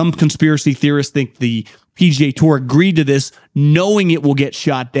 Some conspiracy theorists think the PGA Tour agreed to this knowing it will get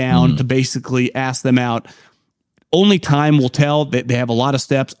shot down to basically ask them out. Only time will tell. That they have a lot of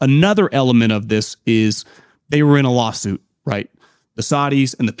steps. Another element of this is they were in a lawsuit, right? The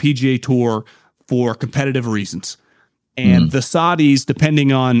Saudis and the PGA Tour for competitive reasons. And the Saudis,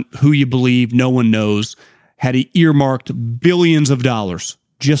 depending on who you believe, no one knows, had earmarked billions of dollars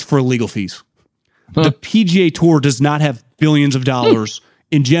just for legal fees. The PGA Tour does not have billions of dollars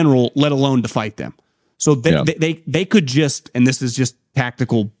in general, let alone to fight them. So they could just, and this is just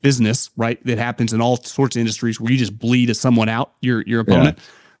tactical business, right? That happens in all sorts of industries where you just bleed someone out, your opponent. Yeah.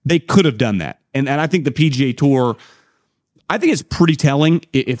 They could have done that. And I think the PGA Tour, I think it's pretty telling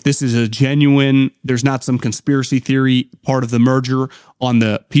if this is a genuine, there's not some conspiracy theory part of the merger on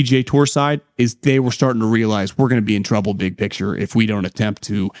the PGA Tour side, is they were starting to realize we're going to be in trouble big picture if we don't attempt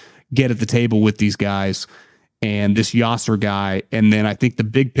to get at the table with these guys and this Yasser guy. And then I think the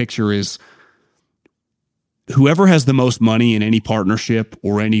big picture is whoever has the most money in any partnership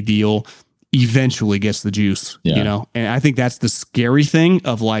or any deal eventually gets the juice, you know? And I think that's the scary thing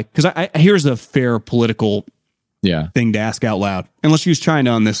of like, because here's a fair political thing to ask out loud. And let's use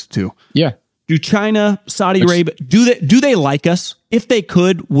China on this too. Yeah. Do China, Saudi Arabia, do they like us? If they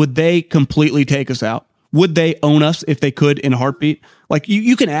could, would they completely take us out? Would they own us if they could in a heartbeat? Like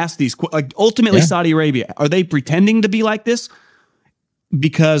you can ask these, like ultimately Saudi Arabia, are they pretending to be like this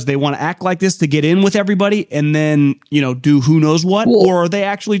because they want to act like this to get in with everybody and then, you know, do who knows what? Or are they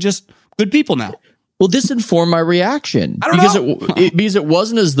actually just good people now? Well, this informed my reaction because know. Because it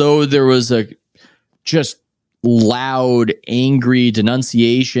wasn't as though there was a just loud, angry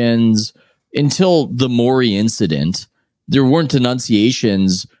denunciations until the Maury incident. There weren't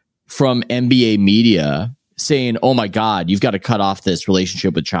denunciations from NBA media saying, oh my God, you've got to cut off this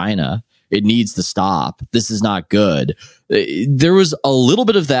relationship with China. It needs to stop. This is not good. There was a little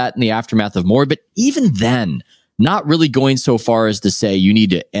bit of that in the aftermath of Maury, but even then, not really going so far as to say you need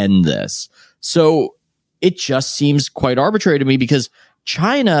to end this. So it just seems quite arbitrary to me because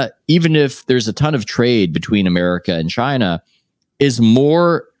China, even if there's a ton of trade between America and China, is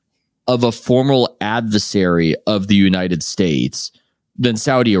more of a formal adversary of the United States than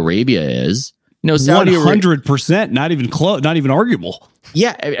Saudi Arabia is. You know, Saudi 100%, not even close, not even arguable.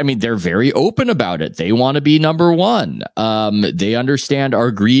 Yeah, I mean, they're very open about it. They want to be number one. They understand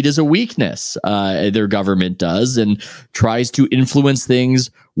our greed is a weakness. Their government does and tries to influence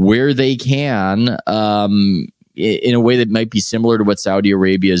things where they can in a way that might be similar to what Saudi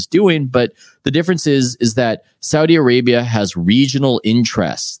Arabia is doing. But the difference is that Saudi Arabia has regional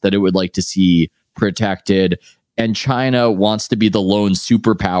interests that it would like to see protected, and China wants to be the lone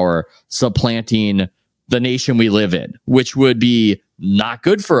superpower supplanting the nation we live in, which would be not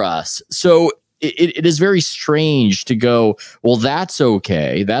good for us. So it is very strange to go, well, that's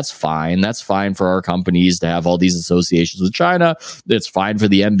okay. That's fine. That's fine for our companies to have all these associations with China. It's fine for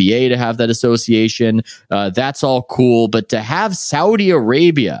the NBA to have that association. That's all cool. But to have Saudi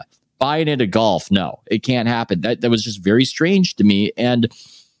Arabia buying into golf, no, it can't happen. That was just very strange to me. And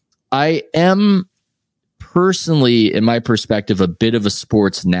I am personally, in my perspective, a bit of a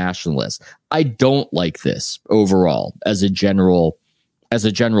sports nationalist. I don't like this overall as a general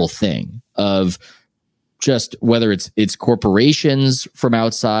thing of just whether it's corporations from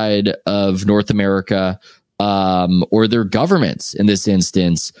outside of North America or their governments in this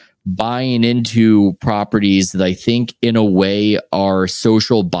instance buying into properties that I think in a way are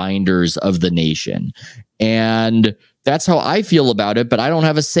social binders of the nation. And that's how I feel about it, but I don't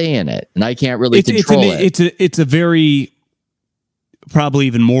have a say in it, and I can't really control it. It's a very, probably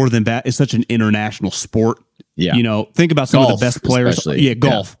even more than that. It's such an international sport. Yeah. You know, think about some golf, of the best players. Especially. Yeah,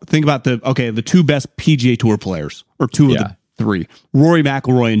 golf. Yeah. Think about the two best PGA Tour players, or two of the three, Rory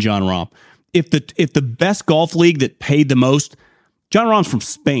McIlroy and Jon Rahm. If the best golf league that paid the most, Jon Rahm's from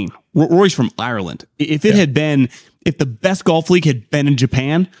Spain, Rory's from Ireland. If the best golf league had been in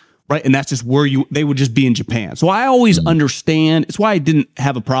Japan, right, and that's just where they would just be in Japan. So I always understand. It's why I didn't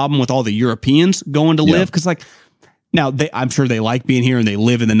have a problem with all the Europeans going to live, because like now I'm sure they like being here and they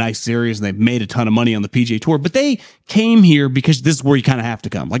live in the nice areas and they've made a ton of money on the PGA Tour, but they came here because this is where you kind of have to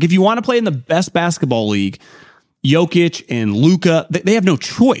come. Like if you want to play in the best basketball league, Jokic and Luka, they have no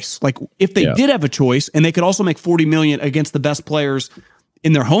choice. Like if they did have a choice and they could also make $40 million against the best players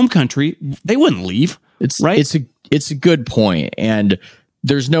in their home country, they wouldn't leave. It's a good point. And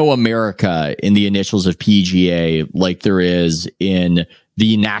there's no America in the initials of PGA like there is in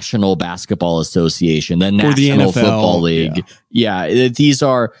the National Basketball Association, the National Football League. Yeah, these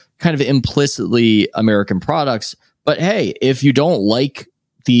are kind of implicitly American products. But hey, if you don't like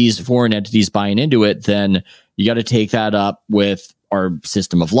these foreign entities buying into it, then you got to take that up with our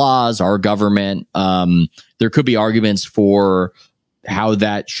system of laws, our government. There could be arguments for how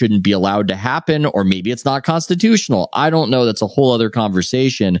that shouldn't be allowed to happen, or maybe it's not constitutional. I don't know. That's a whole other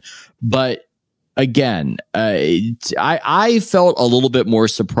conversation. But again, I felt a little bit more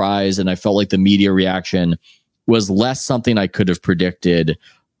surprised, and I felt like the media reaction was less something I could have predicted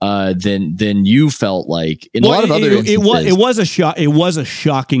than you felt like in a lot of other instances. It was a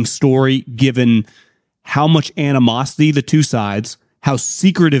shocking story given how much animosity the two sides, how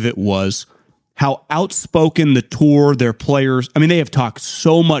secretive it was, how outspoken the tour, their players. I mean, they have talked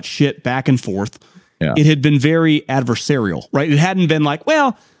so much shit back and forth. Yeah. It had been very adversarial, right? It hadn't been like,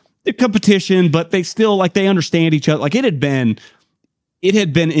 well, the competition, but they still like they understand each other. Like it had been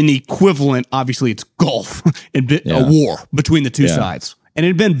an equivalent. Obviously, it's golf and a war between the two sides, and it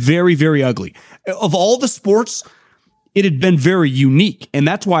had been very, very ugly. Of all the sports, it had been very unique. And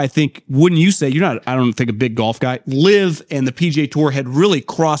that's why I think, wouldn't you say, I don't think a big golf guy, Live and the PGA Tour had really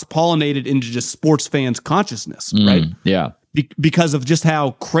cross-pollinated into just sports fans' consciousness, right? Yeah. Because of just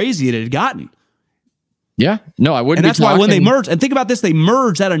how crazy it had gotten. Yeah. No, I wouldn't. And that's why when they merged, and think about this, they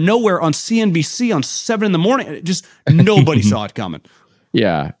merged out of nowhere on CNBC on 7 a.m. Just nobody saw it coming.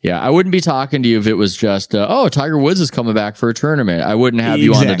 Yeah. I wouldn't be talking to you if it was just, Tiger Woods is coming back for a tournament. I wouldn't have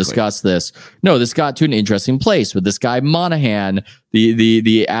you on to discuss this. No, this got to an interesting place with this guy Monahan,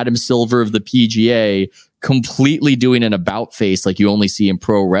 the Adam Silver of the PGA, completely doing an about face like you only see in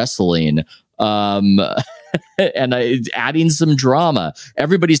pro wrestling. And adding some drama.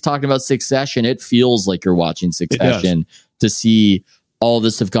 Everybody's talking about Succession. It feels like you're watching Succession to see all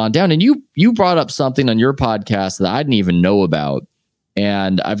this have gone down. And you brought up something on your podcast that I didn't even know about.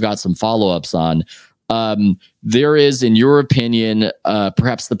 And I've got some follow-ups on. There is, in your opinion,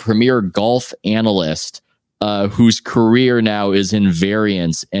 perhaps the premier golf analyst whose career now is in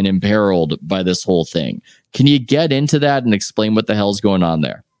variance and imperiled by this whole thing. Can you get into that and explain what the hell's going on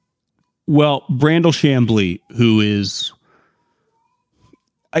there? Well, Brandel Chambly, who is,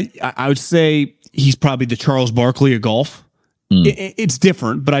 I would say he's probably the Charles Barkley of golf. It's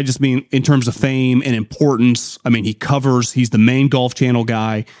different, but I just mean in terms of fame and importance. I mean, he's the main Golf Channel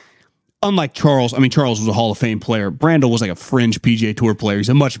guy. Unlike Charles, Charles was a Hall of Fame player. Brandel was like a fringe PGA Tour player. He's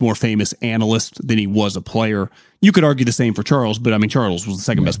a much more famous analyst than he was a player. You could argue the same for Charles, but Charles was the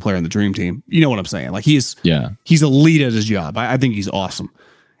second best player in the Dream Team. You know what I'm saying? Like he's elite at his job. I think he's awesome.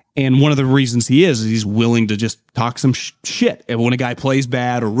 And one of the reasons is he's willing to just talk some shit. And when a guy plays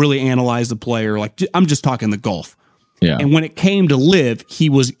bad or really analyze the player, like I'm just talking the golf. Yeah. And when it came to Live, he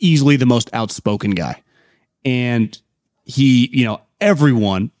was easily the most outspoken guy. And he,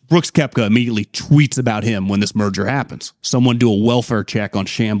 everyone, Brooks Koepka immediately tweets about him when this merger happens. Someone do a welfare check on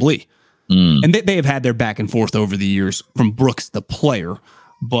Chambly. And they have had their back and forth over the years from Brooks, the player.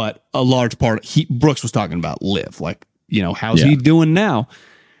 But a large part, Brooks was talking about Live. Like, how's he doing now?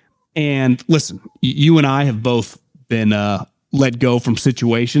 And listen, you and I have both been let go from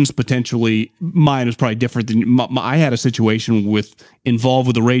situations. Potentially, mine was probably different than I had a situation involved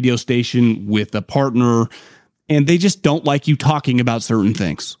with a radio station with a partner, and they just don't like you talking about certain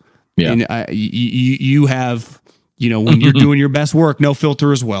things. Yeah, and you have, when you're doing your best work, no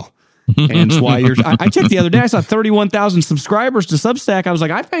filter as well. And that's why I checked the other day. I saw 31,000 subscribers to Substack. I was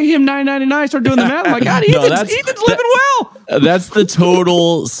like, I pay him $9.99. I started doing the math. I'm like, God, Ethan's living well. That's the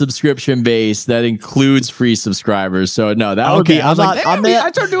total subscription base that includes free subscribers. So no, that would be. I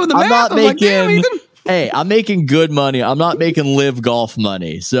started doing the math. I'm making good money. I'm not making Live golf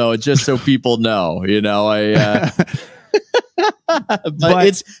money. So just so people know,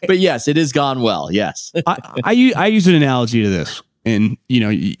 but yes, it has gone well. Yes, I use an analogy to this. And,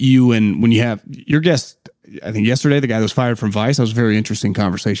 when you have your guest, I think yesterday, the guy that was fired from Vice, that was a very interesting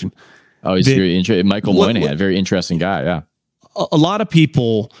conversation. Oh, he's very interesting. Michael Moynihan, very interesting guy. Yeah. A lot of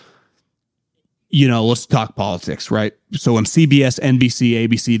people, let's talk politics, right? So on CBS, NBC,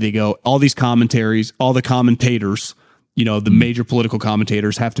 ABC, they go, all these commentaries, all the commentators, the major political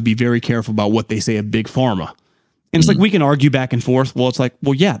commentators have to be very careful about what they say of Big Pharma. And it's like, we can argue back and forth. Well, it's like,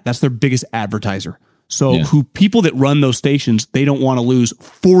 that's their biggest advertiser. So people that run those stations, they don't want to lose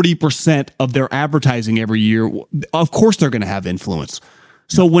 40% of their advertising every year. Of course, they're going to have influence.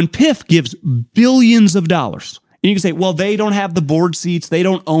 So when PIF gives billions of dollars, and you can say, well, they don't have the board seats, they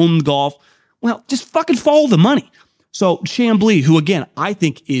don't own golf. Well, just fucking follow the money. So Chambly, who again, I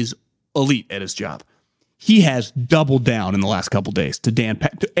think is elite at his job, he has doubled down in the last couple of days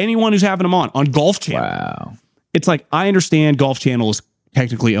to anyone who's having him on Golf Channel. Wow. It's like, I understand Golf Channel is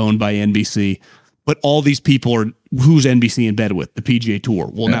technically owned by NBC, but all these people are, who's NBC in bed with? The PGA Tour.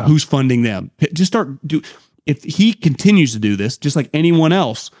 Well, now who's funding them? Just if he continues to do this, just like anyone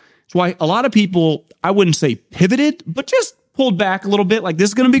else, it's why a lot of people, I wouldn't say pivoted, but just pulled back a little bit. Like, this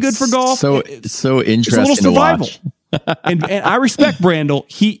is going to be good for golf. So interesting. It's a little survival. To watch. and I respect Brandel.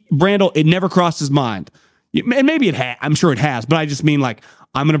 Brandel, it never crossed his mind. And maybe it had, I'm sure it has, but I just mean like,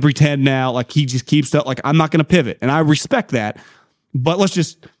 I'm going to pretend now, like he just keeps up, like I'm not going to pivot. And I respect that. But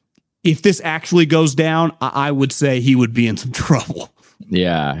if this actually goes down, I would say he would be in some trouble.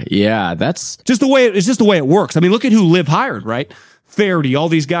 Yeah, that's just the way it works. I mean, look at who Liv hired, right? Faraday, all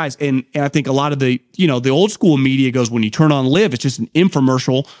these guys, and I think a lot of the old school media goes, when you turn on Liv, it's just an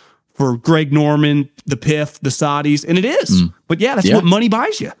infomercial for Greg Norman, the PIF, the Saudis, and it is. But that's what money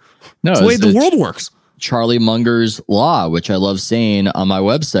buys you. No, it's the way the world works. Charlie Munger's law, which I love saying on my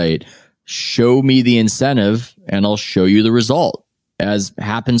website: show me the incentive, and I'll show you the result. As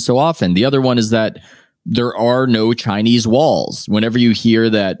happens so often. The other one is that there are no Chinese walls. Whenever you hear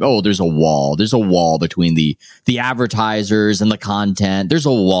that, oh, there's a wall between the advertisers and the content. There's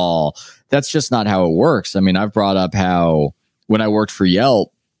a wall. That's just not how it works. I mean, I've brought up how when I worked for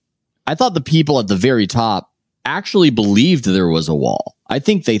Yelp, I thought the people at the very top actually believed there was a wall. I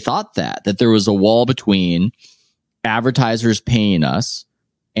think they thought that there was a wall between advertisers paying us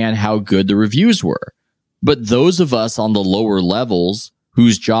and how good the reviews were. But those of us on the lower levels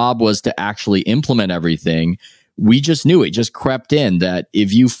whose job was to actually implement everything, we just knew it just crept in that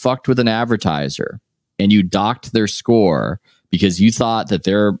if you fucked with an advertiser and you docked their score because you thought that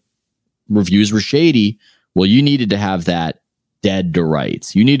their reviews were shady, well, you needed to have that dead to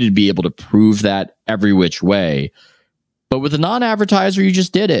rights. You needed to be able to prove that every which way. But with a non-advertiser, you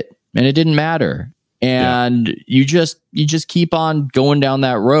just did it and it didn't matter. And you just keep on going down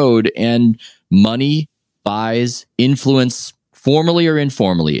that road, and money buys influence formally or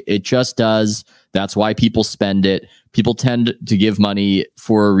informally. It just does. That's why people spend it. People tend to give money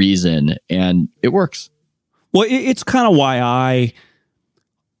for a reason, and it works. Well, it's kind of why I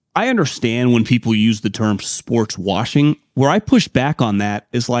understand when people use the term sports washing. Where I push back on that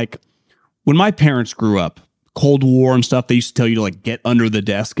is like when my parents grew up, Cold War and stuff, they used to tell you to like get under the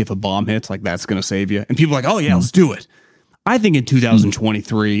desk if a bomb hits, like that's going to save you. And people are like, oh yeah, let's do it. I think in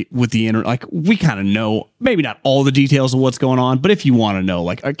 2023 with the internet, like we kind of know, maybe not all the details of what's going on, but if you want to know,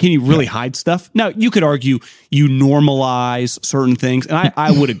 like, can you really hide stuff? Now, you could argue you normalize certain things, and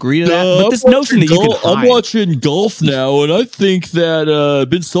I would agree to that. But this notion that you can hide. I'm watching golf now, and I think that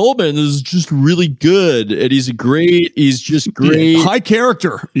Ben Solomon is just really good, and he's just great. High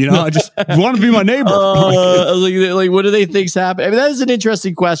character, you know, I just want to be my neighbor. Like, what do they think's happening? I mean, that is an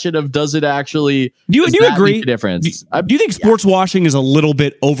interesting question of does it actually do you agree? Make a difference? Do you think sports washing is a little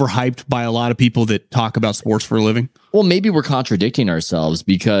bit overhyped by a lot of people that talk about sports for a living? Well, maybe we're contradicting ourselves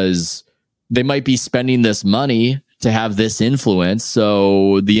because they might be spending this money to have this influence.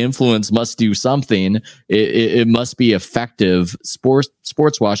 So the influence must do something. It must be effective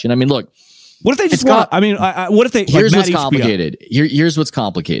sports washing. I mean, look, what if they just want? I mean, what if they? Here's what's complicated. Here's what's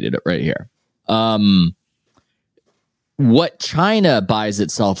complicated right here. What China buys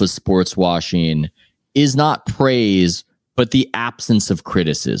itself as sports washing is not praise, but the absence of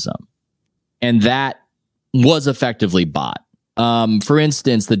criticism. And that was effectively bought. For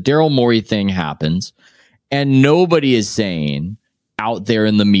instance, the Daryl Morey thing happens, and nobody is saying out there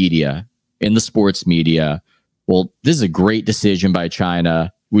in the media, in the sports media, well, this is a great decision by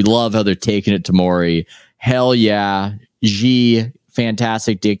China. We love how they're taking it to Morey. Hell yeah. Xi,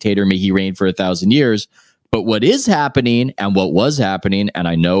 fantastic dictator. May he reign for 1,000 years. But what is happening and what was happening, and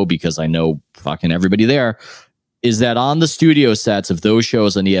I know because I know fucking everybody there, is that on the studio sets of those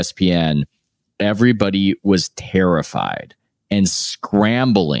shows on ESPN, everybody was terrified and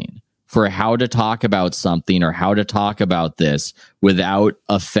scrambling for how to talk about something or how to talk about this without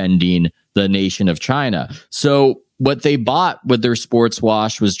offending the nation of China. So what they bought with their sports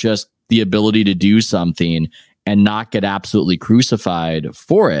wash was just the ability to do something and not get absolutely crucified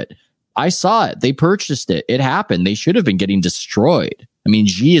for it. I saw it. They purchased it. It happened. They should have been getting destroyed. I mean,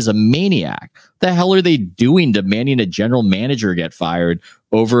 Xi is a maniac. What the hell are they doing demanding a general manager get fired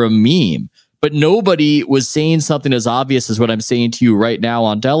over a meme? But nobody was saying something as obvious as what I'm saying to you right now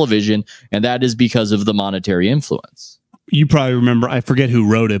on television, and that is because of the monetary influence. You probably remember, I forget who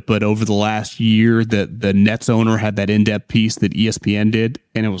wrote it, but over the last year, the Nets owner had that in-depth piece that ESPN did,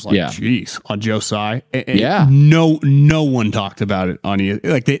 and it was like, geez, on Joe Tsai. And no one talked about it on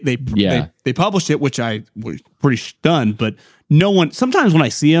ESPN. Like they published it, which I was pretty stunned, but no one. Sometimes when I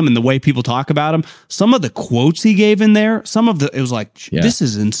see him and the way people talk about him, some of the quotes he gave in there, it was like, this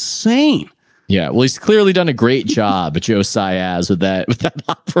is insane. Yeah, well, he's clearly done a great job, Joe Tsai, with that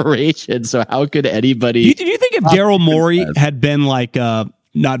operation. So how could anybody? Do you think if Daryl Morey had been like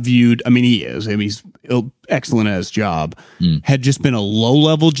not viewed? I mean, he is. I mean, he's excellent at his job. Had just been a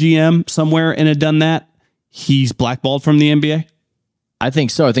low-level GM somewhere and had done that, he's blackballed from the NBA? I think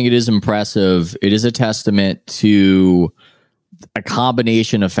so. I think it is impressive. It is a testament to a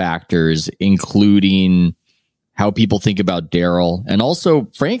combination of factors, including how people think about Daryl. And also,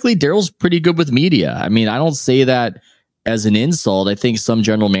 frankly, Daryl's pretty good with media. I mean, I don't say that as an insult. I think some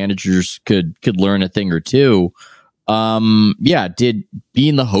general managers could learn a thing or two. Did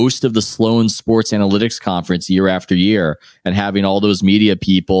being the host of the Sloan Sports Analytics Conference year after year and having all those media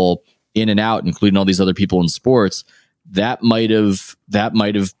people in and out, including all these other people in sports, that might have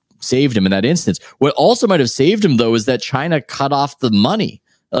saved him in that instance. What also might have saved him, though, is that China cut off the money.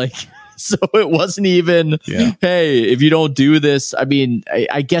 So it wasn't even, hey, if you don't do this, I mean,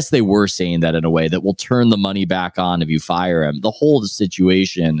 I guess they were saying that in a way that we'll turn the money back on if you fire him. The whole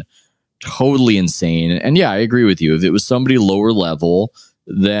situation totally insane. And yeah, I agree with you. If it was somebody lower level,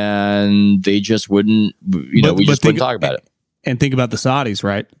 then they just wouldn't, we just wouldn't talk about it. And think about the Saudis,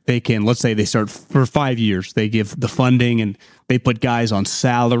 right? They can, let's say they start for 5 years. They give the funding and they put guys on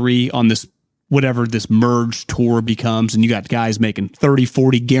salary on this, whatever this merge tour becomes. And you got guys making 30,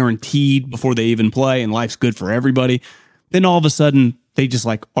 40 guaranteed before they even play, and life's good for everybody. Then all of a sudden they just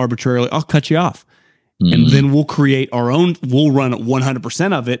like arbitrarily, I'll cut you off. And then we'll create our own, we'll run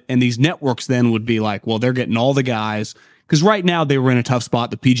 100% of it. And these networks then would be like, well, they're getting all the guys. Because right now they were in a tough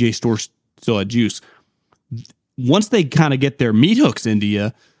spot. The PGA Store still had juice. Once they kind of get their meat hooks into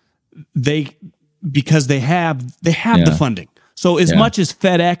you, because they have the funding. So as much as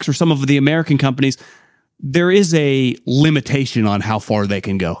FedEx or some of the American companies, there is a limitation on how far they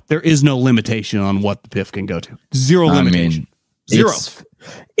can go. There is no limitation on what the PIF can go to. Zero limitation. Zero.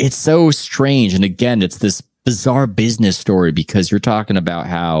 It's so strange. And again, it's this bizarre business story because you're talking about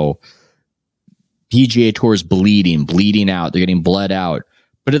how PGA Tour is bleeding out. They're getting bled out.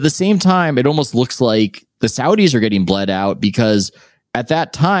 But at the same time, it almost looks like the Saudis are getting bled out because at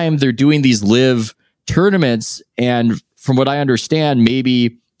that time, they're doing these live tournaments. And from what I understand,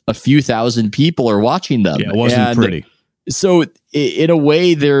 maybe a few thousand people are watching them. Yeah, it wasn't pretty. So in a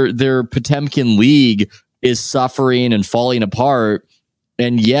way, their Potemkin league is suffering and falling apart.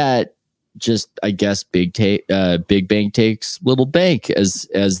 And yet, just I guess big bank takes little bank, as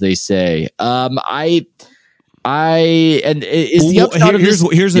they say. Here's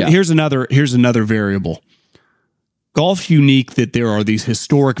another variable. Golf's unique that there are these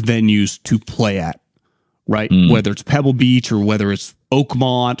historic venues to play at, right? Whether it's Pebble Beach or whether it's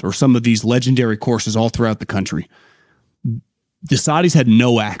Oakmont or some of these legendary courses all throughout the country. The Saudis had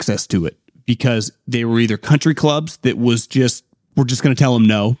no access to it because they were either country clubs that we're just going to tell them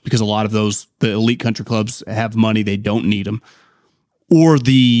no, because a lot of the elite country clubs have money. They don't need them. Or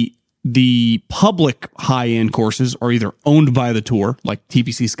the public high-end courses are either owned by the tour, like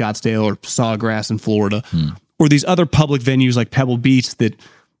TPC Scottsdale or Sawgrass in Florida, or these other public venues like Pebble Beach that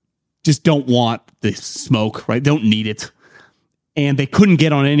just don't want the smoke, right? Don't need it. And they couldn't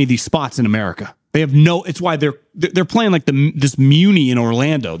get on any of these spots in America. They have no, it's why they're playing like this Muni in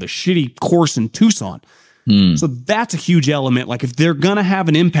Orlando, the shitty course in Tucson. So that's a huge element. Like if they're going to have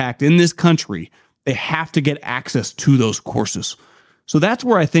an impact in this country, they have to get access to those courses. So that's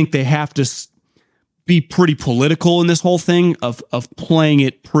where I think they have to be pretty political in this whole thing of playing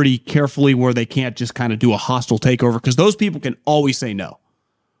it pretty carefully, where they can't just kind of do a hostile takeover, because those people can always say no.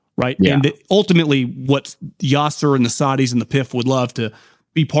 Right. Yeah. And ultimately what Yasser and the Saudis and the PIF would love to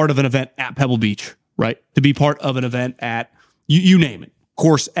be part of an event at Pebble Beach, right? To be part of an event at, you name it,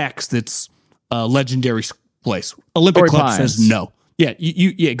 Course X that's a legendary place. Olympic Torrey Club Pines. says no. Yeah,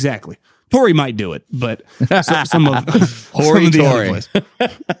 yeah, exactly. Torrey might do it, but some of Torrey. the other places.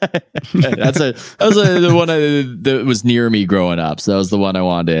 that was the one that was near me growing up. So that was the one I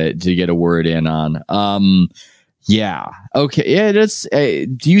wanted to get a word in on. Yeah. Okay. Yeah. That's.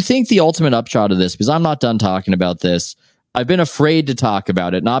 Do you think the ultimate upshot of this? Because I'm not done talking about this. I've been afraid to talk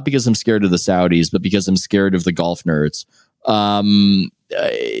about it, not because I'm scared of the Saudis, but because I'm scared of the golf nerds.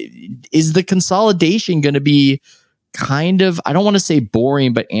 Is the consolidation going to be kind of, I don't want to say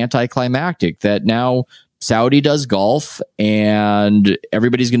boring, but anticlimactic, that now Saudi does golf and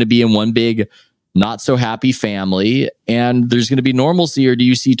everybody's going to be in one big, not so happy family, and there's going to be normalcy? Or do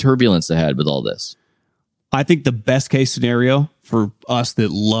you see turbulence ahead with all this? I think the best case scenario for us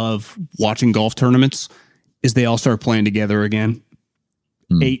that love watching golf tournaments is they all start playing together again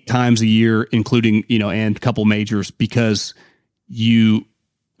 8 times a year, including, and a couple majors, because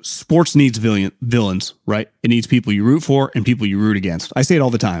sports needs villains, right? It needs people you root for and people you root against. I say it all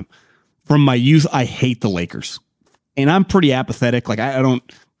the time. From my youth, I hate the Lakers, and I'm pretty apathetic. Like I don't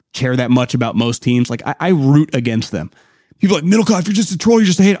care that much about most teams. Like I root against them. People are like, Middlekauff, you're just a troll, you're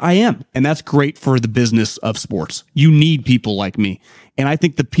just a hater. I am. And that's great for the business of sports. You need people like me. And I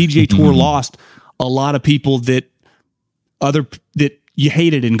think the PGA Tour lost a lot of people that you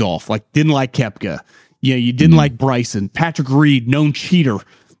hated in golf, like didn't like Koepka. You didn't like Bryson, Patrick Reed, known cheater.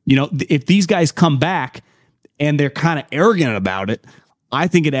 If these guys come back and they're kind of arrogant about it, I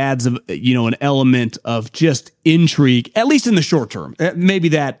think it adds an element of just intrigue, at least in the short term. Maybe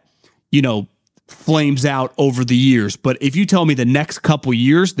that, flames out over the years. But if you tell me the next couple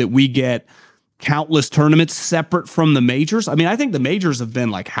years that we get countless tournaments separate from the majors, I mean, I think the majors have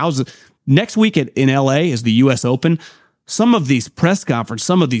been like, next week in LA is the US Open. Some of these press conferences,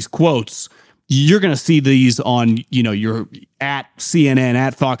 some of these quotes, you're going to see these on, you're at CNN,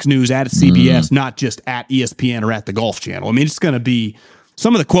 at Fox News, at CBS, not just at ESPN or at the Golf Channel. I mean, it's going to be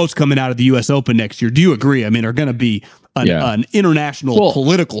some of the quotes coming out of the U.S. Open next year, do you agree? I mean, are going to be an international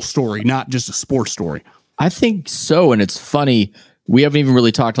political story, not just a sports story. I think so. And it's funny. We haven't even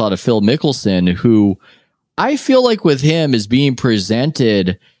really talked a lot of Phil Mickelson, who I feel like with him is being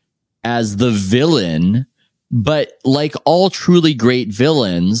presented as the villain, but like all truly great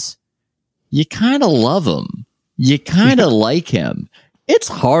villains, you kind of love him. You kind of like him. It's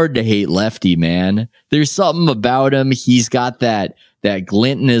hard to hate Lefty, man. There's something about him. He's got that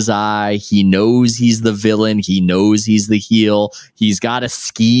glint in his eye. He knows he's the villain. He knows he's the heel. He's got a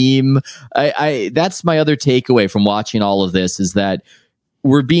scheme. That's my other takeaway from watching all of this, is that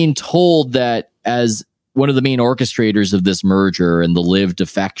we're being told that as one of the main orchestrators of this merger and the Liv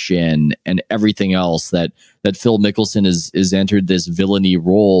defection and everything else, that Phil Mickelson is entered this villainy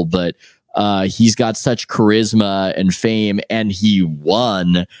role, but he's got such charisma and fame, and he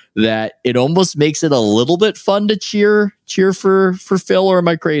won, that it almost makes it a little bit fun to cheer for Phil. Or am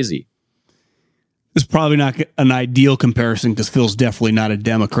I crazy? It's probably not an ideal comparison because Phil's definitely not a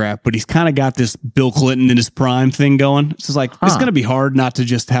Democrat, but he's kind of got this Bill Clinton in his prime thing going. It's just like, it's going to be hard not to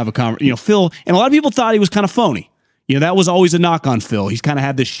just have a conversation. Phil, and a lot of people thought he was kind of phony. That was always a knock on Phil. He's kind of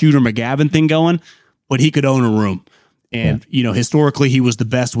had this Shooter McGavin thing going, but he could own a room. And, historically, he was the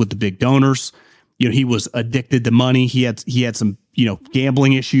best with the big donors. He was addicted to money. He had some,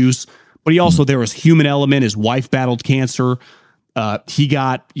 gambling issues, but he also, there was human element. His wife battled cancer. He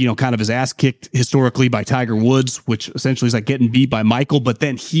got, kind of his ass kicked historically by Tiger Woods, which essentially is like getting beat by Michael, but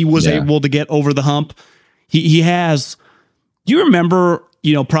then he was able to get over the hump. He has, do you remember,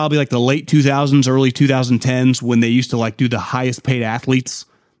 probably like the late 2000s, early 2010s when they used to like do the highest paid athletes?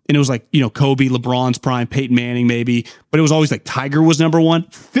 And it was like, Kobe, LeBron's prime, Peyton Manning, maybe, but it was always like Tiger was number one.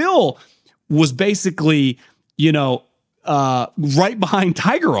 Phil was basically, right behind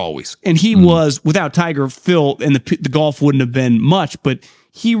Tiger always. And he was, without Tiger, Phil, and the golf wouldn't have been much, but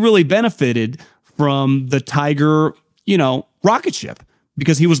he really benefited from the Tiger, rocket ship,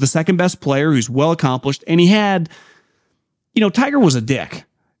 because he was the second best player who's well accomplished. And he had, Tiger was a dick.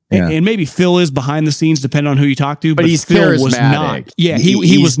 Yeah. And maybe Phil is behind the scenes, depending on who you talk to. But he's Phil charismatic. Was not. Yeah,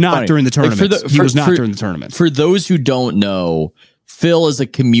 he was not funny. During the tournament. He was not during the tournament. For those who don't know, Phil as a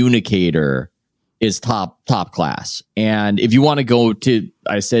communicator is top class. And if you want to go to,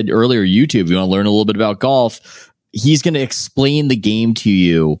 I said earlier, YouTube, you want to learn a little bit about golf, he's going to explain the game to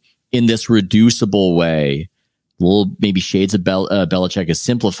you in this reducible way. A little maybe shades of Belichick is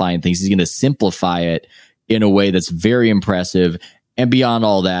simplifying things. He's going to simplify it in a way that's very impressive. And beyond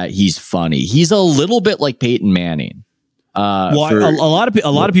all that, he's funny. He's a little bit like Peyton Manning. A lot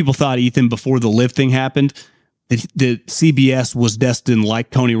of people thought, Ethan, before the Liv thing happened, that CBS was destined,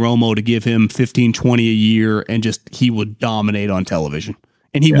 like Tony Romo, to give him 15, 20 a year, and just he would dominate on television,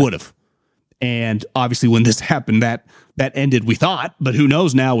 and he would have. And obviously, when this happened, that ended. We thought, but who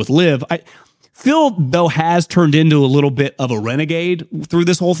knows now with Liv? Phil though has turned into a little bit of a renegade through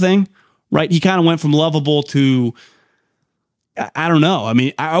this whole thing, right? He kind of went from lovable to, I don't know. I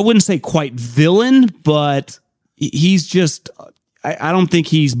mean, I wouldn't say quite villain, but he's just, I don't think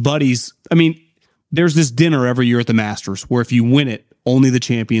he's buddies. I mean, there's this dinner every year at the Masters where if you win it, only the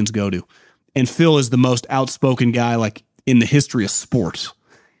champions go to. And Phil is the most outspoken guy like in the history of sports.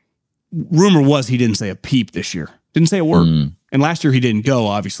 Rumor was he didn't say a peep this year. Didn't say a word. And last year he didn't go,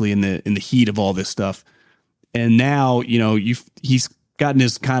 obviously, in the heat of all this stuff. And now, he's gotten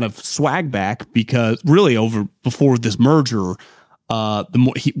his kind of swag back because really before this merger,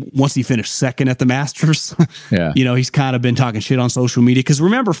 once he finished second at the Masters, he's kind of been talking shit on social media. Because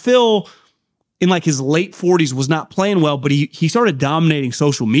remember, Phil in like his late 40s was not playing well, but he started dominating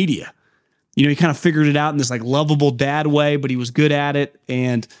social media. He kind of figured it out in this like lovable dad way, but he was good at it.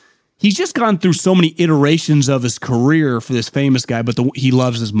 And he's just gone through so many iterations of his career for this famous guy, but he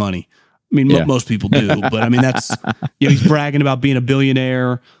loves his money. I mean, most people do, but I mean, that's, he's bragging about being a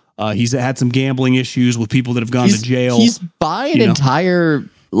billionaire. He's had some gambling issues with people that have gone to jail. He's buying entire,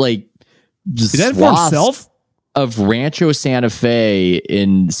 like, is that for himself? Of Rancho Santa Fe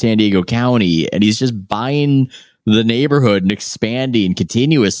in San Diego County, and he's just buying the neighborhood and expanding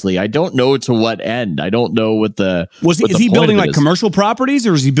continuously. I don't know to what end. I don't know what the is he building like commercial properties,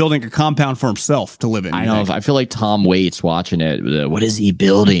 or is he building a compound for himself to live in? I don't know. I feel like Tom Waits watching it. What is he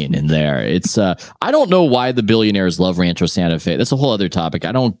building in there? It's I don't know why the billionaires love Rancho Santa Fe. That's a whole other topic.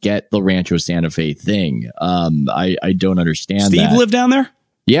 I don't get the Rancho Santa Fe thing. I don't understand. Steve lived down there?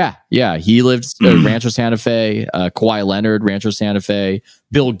 Yeah. He lived Rancho Santa Fe. Kawhi Leonard, Rancho Santa Fe.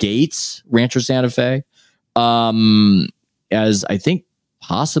 Bill Gates, Rancho Santa Fe. As I think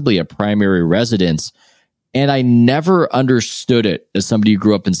possibly a primary residence. And I never understood it as somebody who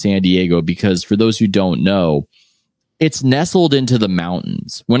grew up in San Diego, because for those who don't know, it's nestled into the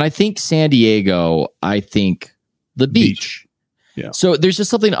mountains. When I think San Diego, I think the beach. Yeah. So there's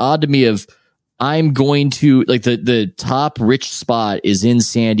just something odd to me of I'm going to like the top rich spot is in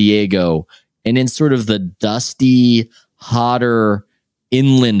San Diego, and in sort of the dusty, hotter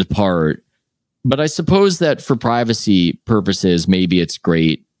inland part. But I suppose that for privacy purposes, maybe it's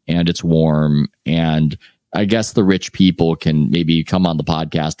great and it's warm, and I guess the rich people can maybe come on the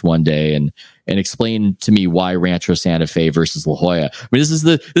podcast one day and explain to me why Rancho Santa Fe versus La Jolla. I mean, this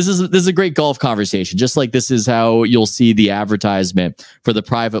is a great golf conversation. Just like this is how you'll see the advertisement for the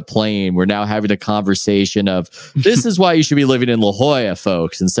private plane. We're now having a conversation of this is why you should be living in La Jolla,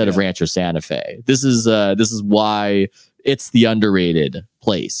 folks, instead of Rancho Santa Fe. This is why it's the underrated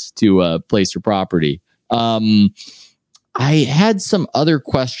place to place your property. I had some other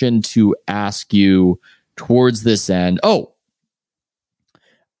question to ask you towards this end. Oh,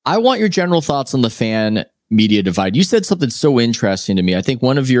 I want your general thoughts on the fan media divide. You said something so interesting to me. I think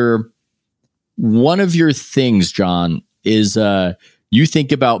one of your things, John, is you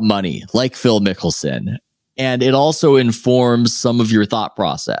think about money like Phil Mickelson, and it also informs some of your thought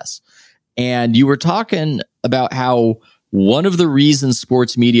process. And you were talking about how one of the reasons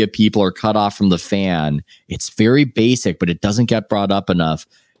sports media people are cut off from the fan, it's very basic, but it doesn't get brought up enough,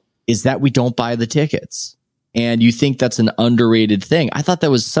 is that we don't buy the tickets. And you think that's an underrated thing. I thought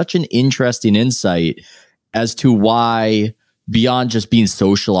that was such an interesting insight as to why, beyond just being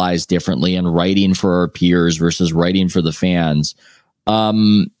socialized differently and writing for our peers versus writing for the fans,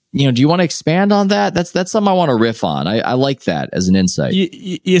 do you want to expand on that? That's something I want to riff on. I like that as an insight.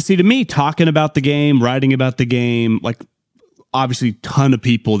 You see, to me, talking about the game, writing about the game, like, obviously a ton of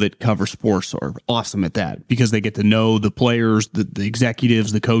people that cover sports are awesome at that because they get to know the players, the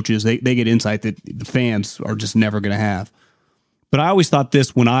executives, the coaches. They get insight that the fans are just never going to have. But I always thought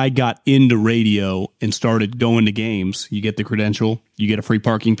this when I got into radio and started going to games. You get the credential, you get a free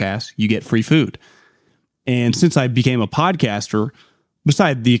parking pass, you get free food. And since I became a podcaster,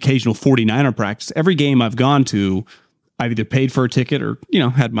 beside the occasional 49er practice, every game I've gone to, I've either paid for a ticket or,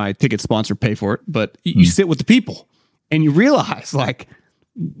 had my ticket sponsor pay for it. But you sit with the people. And you realize, like,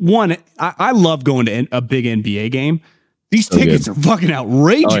 one, I love going to a big NBA game. These tickets are fucking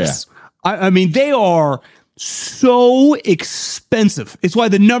outrageous. Oh, yeah. I mean, they are so expensive. It's why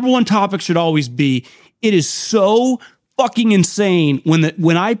the number one topic should always be, it is so fucking insane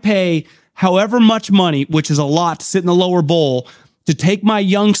when I pay however much money, which is a lot to sit in the lower bowl, to take my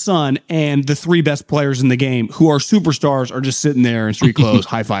young son and the three best players in the game who are superstars are just sitting there in street clothes,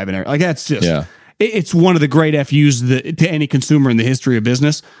 high-fiving everything. Like, that's just... Yeah. It's one of the great FUs to any consumer in the history of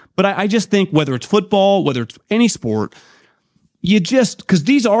business. But I just think whether it's football, whether it's any sport, because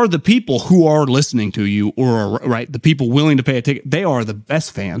these are the people who are listening to you, or are, right, the people willing to pay a ticket. They are the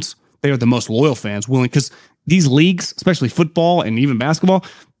best fans. They are the most loyal fans, willing, because these leagues, especially football and even basketball,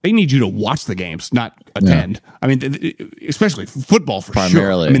 they need you to watch the games, not attend. Yeah. I mean, especially football for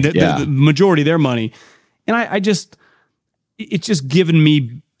primarily. Sure. I mean, the majority of their money. And it's just given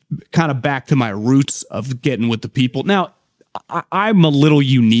me kind of back to my roots of getting with the people. Now, I'm a little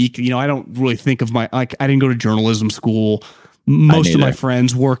unique. I don't really think of I didn't go to journalism school. Most of my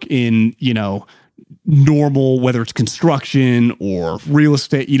friends work in, normal, whether it's construction or real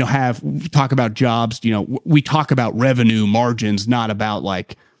estate, talk about jobs. We talk about revenue margins, not about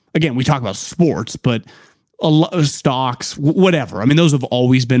we talk about sports, but a lot of stocks, whatever. I mean, those have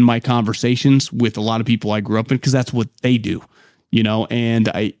always been my conversations with a lot of people I grew up in because that's what they do. And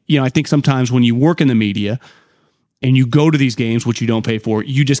I think sometimes when you work in the media and you go to these games, which you don't pay for,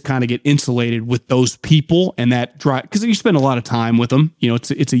 you just kind of get insulated with those people and that drive, because you spend a lot of time with them.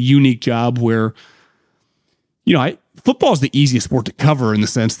 It's a unique job where, football is the easiest sport to cover in the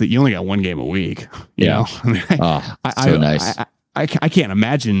sense that you only got one game a week. You know, I mean, so nice. I can't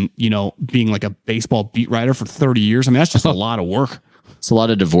imagine, being like a baseball beat writer for 30 years. I mean, that's just a lot of work. It's a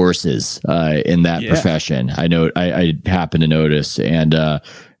lot of divorces in that profession. I know. I happen to notice, and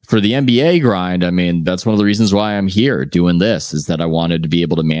for the NBA grind, I mean, that's one of the reasons why I'm here doing this. Is that I wanted to be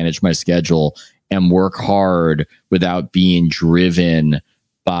able to manage my schedule and work hard without being driven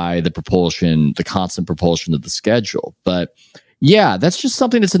by the constant propulsion of the schedule. But yeah, that's just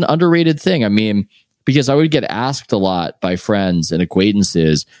something that's an underrated thing. I mean, because I would get asked a lot by friends and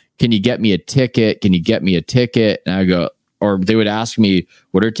acquaintances, "Can you get me a ticket? Can you get me a ticket?" And I go. Or they would ask me,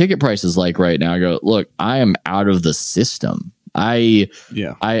 what are ticket prices like right now? I go, look, I am out of the system. I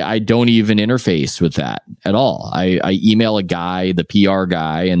don't even interface with that at all. I email a guy, the PR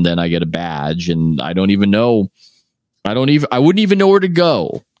guy, and then I get a badge, and I wouldn't even know where to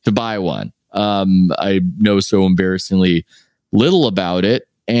go to buy one. I know so embarrassingly little about it.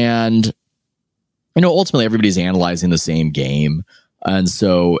 And ultimately everybody's analyzing the same game. And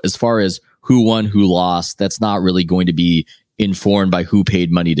so as far as who won, who lost, that's not really going to be informed by who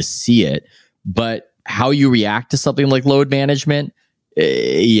paid money to see it. But how you react to something like load management,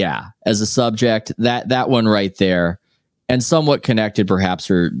 as a subject, that one right there, and somewhat connected perhaps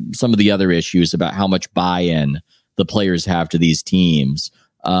or some of the other issues about how much buy-in the players have to these teams.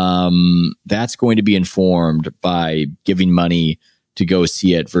 That's going to be informed by giving money to go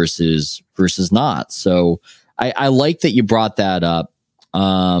see it versus not. So I like that you brought that up.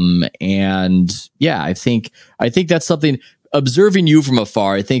 And yeah, I think that's something, observing you from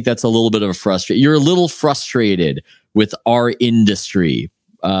afar, I think that's a little bit of a frustration. You're a little frustrated with our industry,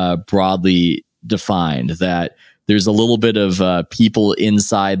 broadly defined, that there's a little bit of people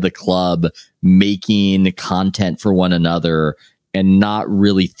inside the club making content for one another and not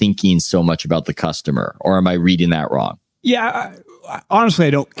really thinking so much about the customer. Or am I reading that wrong? Yeah, honestly, I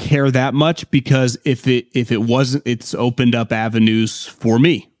don't care that much, because if it wasn't, it's opened up avenues for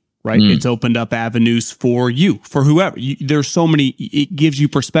me, right? It's opened up avenues for you, for whoever. There's so many. It gives you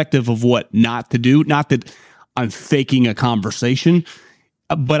perspective of what not to do. Not that I'm faking a conversation,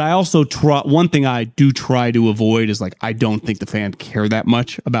 but I also try. One thing I do try to avoid is, like, I don't think the fan care that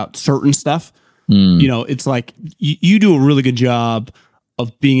much about certain stuff. It's like you do a really good job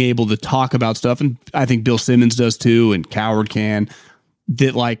of being able to talk about stuff, and I think Bill Simmons does too, and Coward can,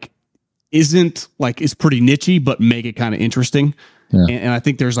 that like isn't like, is pretty nichey, but make it kind of interesting. Yeah. And I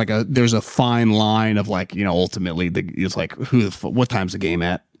think there's a fine line of, like, ultimately it's like, what time's the game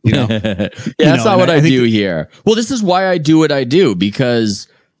at? That's not what I do here. Well, this is why I do what I do, because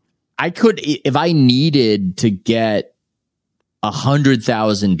I could, if I needed to get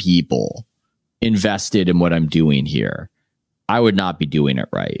 100,000 people invested in what I'm doing here, I would not be doing it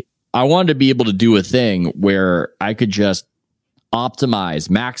right. I wanted to be able to do a thing where I could just optimize,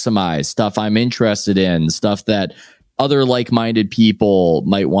 maximize stuff I'm interested in, stuff that other like-minded people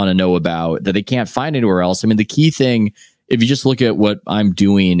might want to know about that they can't find anywhere else. I mean, the key thing, if you just look at what I'm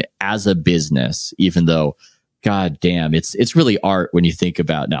doing as a business, even though, God damn, it's really art when you think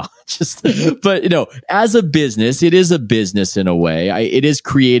about now. But as a business, it is a business in a way. It is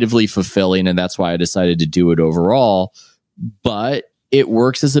creatively fulfilling, and that's why I decided to do it overall. But it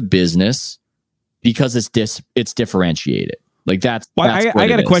works as a business because it's differentiated. Like that's. Well, I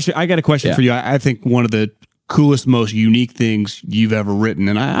got a question. I got a question for you. I think one of the coolest, most unique things you've ever written,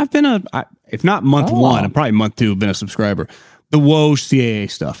 and I've been if not month one, and probably month two, been a subscriber. The Woj CAA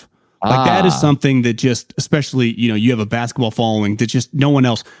stuff. Like that is something that just, especially, you have a basketball following that just no one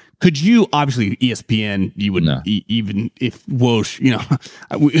else. Could you, obviously ESPN, you would, even if Woj,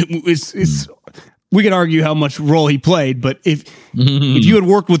 it's we could argue how much role he played, but if you had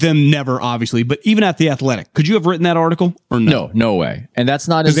worked with him, never, obviously, but even at The Athletic, could you have written that article or no? No way. And that's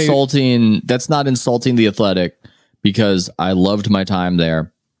not insulting. That's not insulting The Athletic, because I loved my time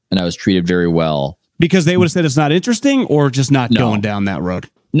there and I was treated very well. Because they would have said it's not interesting, or just not going down that road?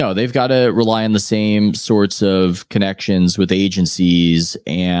 No, they've got to rely on the same sorts of connections with agencies.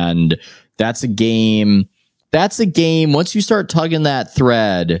 And that's a game. Once you start tugging that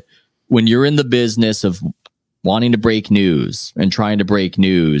thread, when you're in the business of wanting to break news and trying to break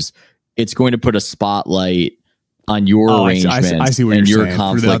news, it's going to put a spotlight on your arrangements I see what and you're your saying.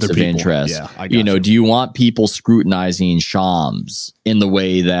 conflicts of interest. Yeah, I got you. Do you want people scrutinizing Shams in the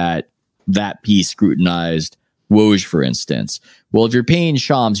way that piece scrutinized Woj, for instance? Well, if you're paying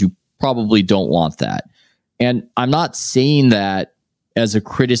Shams, you probably don't want that. And I'm not saying that as a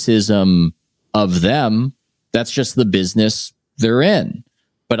criticism of them. That's just the business they're in.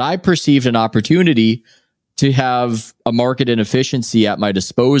 But I perceived an opportunity to have a market inefficiency at my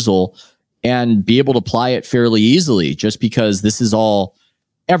disposal and be able to apply it fairly easily, just because this is all,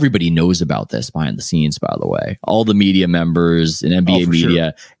 everybody knows about this behind the scenes, by the way. All the media members and NBA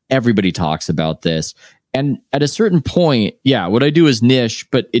media, everybody talks about this. And at a certain point, what I do is niche,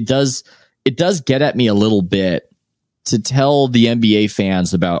 but it does get at me a little bit to tell the NBA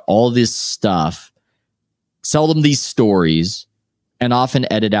fans about all this stuff, sell them these stories, and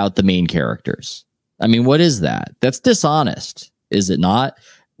often edit out the main characters. I mean, what is that? That's dishonest, is it not?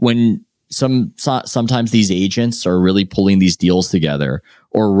 When sometimes these agents are really pulling these deals together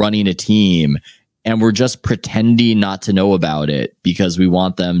or running a team, and we're just pretending not to know about it because we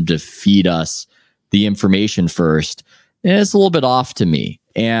want them to feed us the information first. And it's a little bit off to me.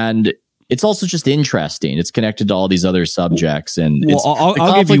 And it's also just interesting. It's connected to all these other subjects. And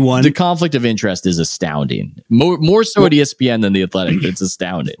I'll give you one. The conflict of interest is astounding. More so at ESPN than The Athletic. It's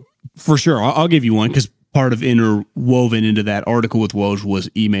astounding. For sure. I'll give you one, because part of interwoven into that article with Woj was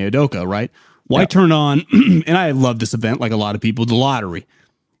Ime Udoka, right? Well, I turned on, and I love this event like a lot of people, the lottery.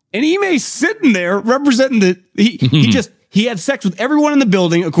 And Ime's sitting there representing he had sex with everyone in the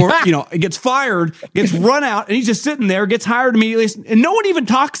building. Of course, gets fired, gets run out, and he's just sitting there, gets hired immediately. And no one even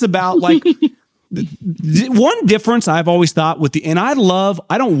talks about like one difference I've always thought and I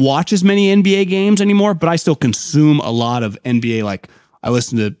don't watch as many NBA games anymore, but I still consume a lot of NBA. Like I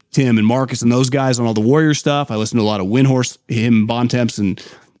listen to Tim and Marcus and those guys on all the Warrior stuff. I listen to a lot of Windhorse, him, Bontemps, and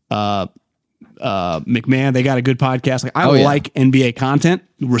McMahon. They got a good podcast. Like I like NBA content,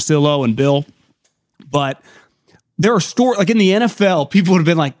 Rosillo and Bill, but there are stories like in the NFL, people would have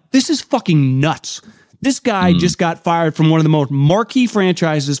been like, this is fucking nuts. This guy just got fired from one of the most marquee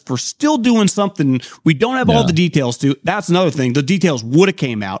franchises for still doing something we don't have all the details to. That's another thing. The details would have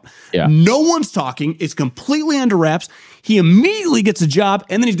came out. Yeah. No one's talking. It's completely under wraps. He immediately gets a job,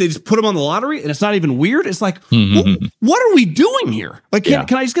 and then they just put him on the lottery, and it's not even weird. It's like, what are we doing here? Like,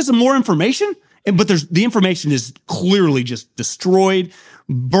 can I just get some more information? But the information is clearly just destroyed,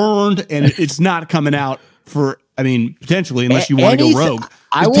 burned, and it's not coming out potentially, unless you want to go rogue.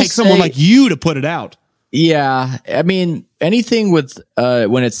 I will take someone like you to put it out. Yeah, I mean, anything with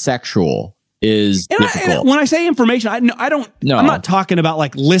when it's sexual is difficult. When I say information, I don't. No. I'm not talking about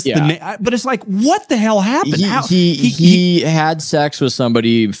like list the name, but it's like, what the hell happened? He had sex with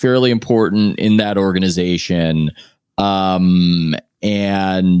somebody fairly important in that organization, and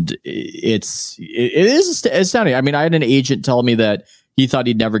it is astounding. I mean, I had an agent tell me that he thought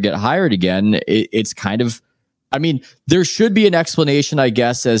he'd never get hired again. It's kind of. I mean, there should be an explanation, I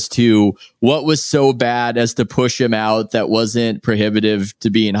guess, as to what was so bad as to push him out that wasn't prohibitive to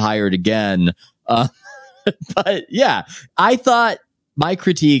being hired again. But yeah, I thought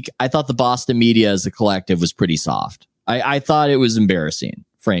the Boston media as a collective was pretty soft. I thought it was embarrassing,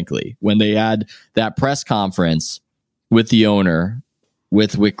 frankly, when they had that press conference with the owner,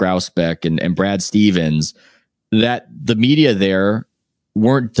 with Wick Grousbeck and Brad Stevens, that the media there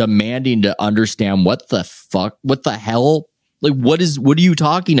weren't demanding to understand what the hell, like, what are you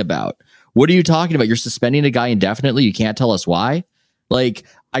talking about? What are you talking about? You're suspending a guy indefinitely. You can't tell us why. Like,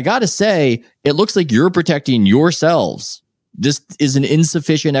 I gotta say, it looks like you're protecting yourselves. This is an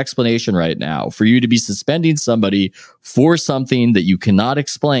insufficient explanation right now for you to be suspending somebody for something that you cannot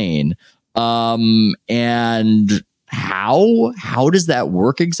explain. And how does that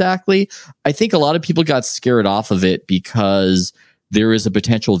work exactly? I think a lot of people got scared off of it because there is a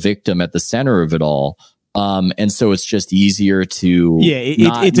potential victim at the center of it all. And so it's just easier to... Yeah,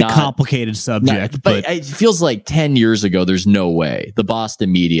 it's a complicated subject. But it feels like 10 years ago, there's no way the Boston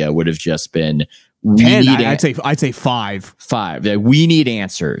media would have just been... I'd say 5. 5. We need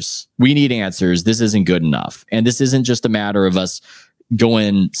answers. We need answers. This isn't good enough. And this isn't just a matter of us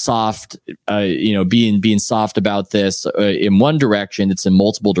going soft, being soft about this in one direction. It's in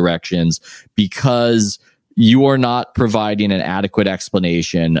multiple directions because... you are not providing an adequate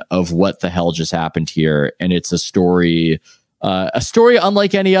explanation of what the hell just happened here. And it's a story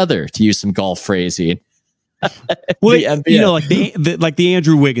unlike any other, to use some golf phrasing. Well, like the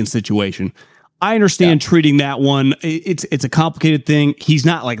Andrew Wiggins situation. I understand treating that one. It's a complicated thing. He's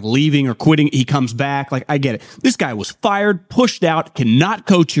not like leaving or quitting. He comes back. Like, I get it. This guy was fired, pushed out, cannot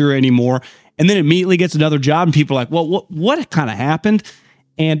coach here anymore. And then immediately gets another job. And people are like, well, what kind of happened?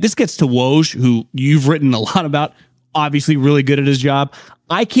 And this gets to Woj, who you've written a lot about, obviously really good at his job.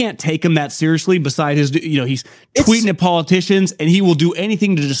 I can't take him that seriously. Besides he's tweeting at politicians and he will do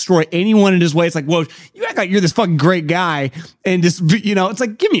anything to destroy anyone in his way. It's like, Woj, you act like you're this fucking great guy. And just, it's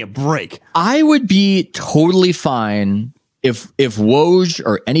like, give me a break. I would be totally fine if Woj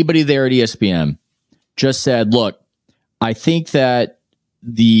or anybody there at ESPN just said, look, I think that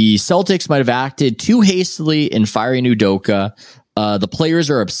the Celtics might have acted too hastily in firing Udoka. The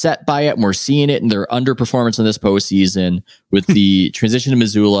players are upset by it, and we're seeing it in their underperformance in this postseason with the transition to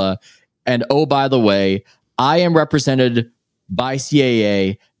Missoula. And oh, by the way, I am represented by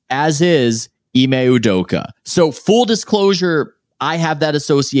CAA, as is Ime Udoka. So full disclosure, I have that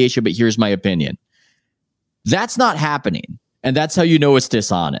association, but here's my opinion. That's not happening. And that's how you know it's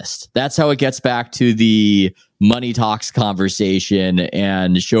dishonest. That's how it gets back to the money talks conversation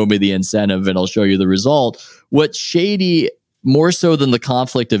and show me the incentive and I'll show you the result. What's shady, more so than the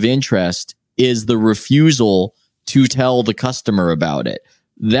conflict of interest, is the refusal to tell the customer about it.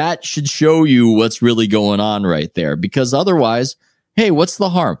 That should show you what's really going on right there, because otherwise, hey, what's the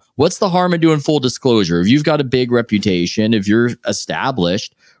harm? What's the harm in doing full disclosure? If you've got a big reputation, if you're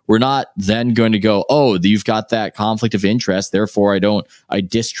established, we're not then going to go, oh, you've got that conflict of interest, therefore I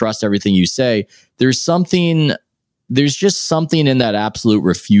distrust everything you say. There's just something in that absolute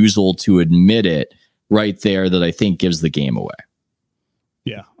refusal to admit it right there that I think gives the game away.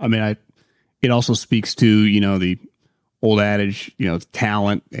 Yeah. I mean, it also speaks to, the old adage,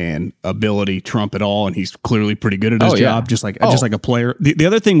 talent and ability trump it all, and he's clearly pretty good at his job, just like a player. The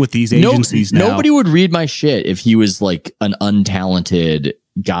other thing with these agencies now, nobody would read my shit if he was like an untalented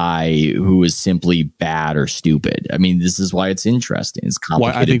guy who was simply bad or stupid. I mean, this is why it's interesting. It's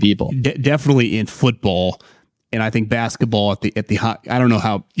complicated people. Definitely in football. And I think basketball at the high, I don't know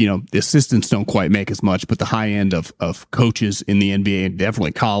how, the assistants don't quite make as much, but the high end of coaches in the NBA and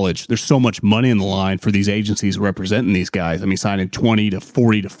definitely college, there's so much money in the line for these agencies representing these guys. I mean, signing 20 to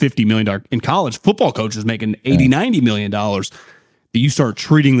 40 to $50 million in college football coaches making 80, $90 million. You start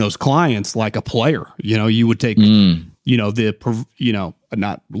treating those clients like a player. You would take,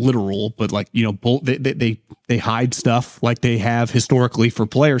 not literal, but like, they hide stuff like they have historically for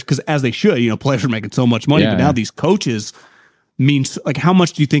players, because as they should, players are making so much money, but now these coaches means, like, how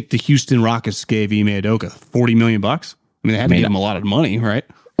much do you think the Houston Rockets gave Ime Udoka? $40 million? I mean, they had to give him a lot of money, right?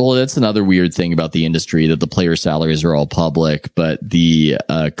 Well, that's another weird thing about the industry, that the player salaries are all public, but the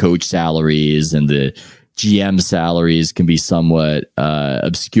coach salaries and the GM salaries can be somewhat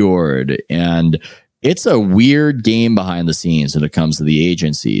obscured. And it's a weird game behind the scenes when it comes to the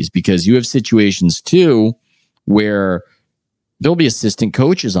agencies, because you have situations too where there'll be assistant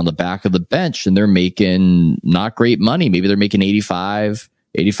coaches on the back of the bench and they're making not great money. Maybe they're making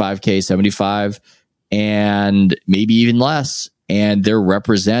 85K, 75, and maybe even less. And they're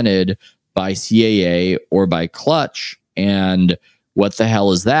represented by CAA or by Clutch. And what the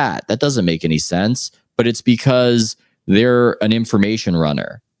hell is that? That doesn't make any sense. But it's because they're an information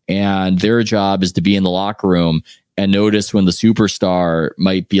runner, and their job is to be in the locker room and notice when the superstar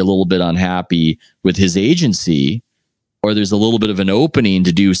might be a little bit unhappy with his agency, or there's a little bit of an opening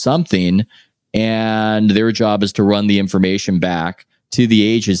to do something, and their job is to run the information back to the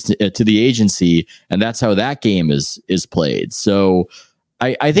agency, and that's how that game is played. So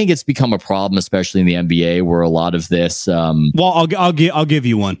I think it's become a problem, especially in the NBA, where a lot of this. Well, I'll give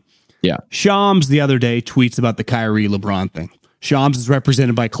you one. Yeah, Shams the other day tweets about the Kyrie LeBron thing. Shams is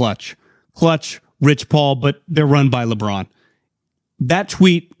represented by Clutch, Rich Paul, but they're run by LeBron. That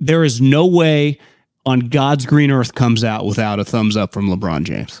tweet, there is no way on God's green earth comes out without a thumbs up from LeBron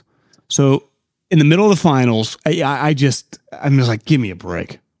James. So in the middle of the finals, I'm just like, give me a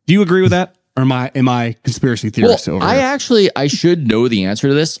break. Do you agree with that? Or am I conspiracy theorist over here? I should know the answer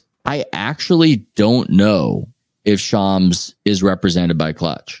to this. I actually don't know if Shams is represented by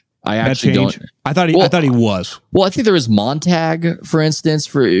Clutch. I actually don't. I thought he was. Well, I think there was Montag, for instance,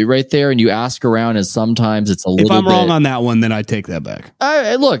 for right there, and you ask around, and sometimes it's a little. If I'm wrong on that one, then I take that back.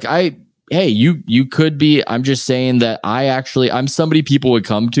 Hey, you could be. I'm just saying that I'm somebody people would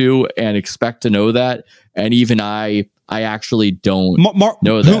come to and expect to know that, and even I actually don't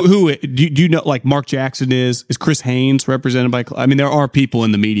know that. Who do you know? Like Mark Jackson is Chris Haynes represented by? I mean, there are people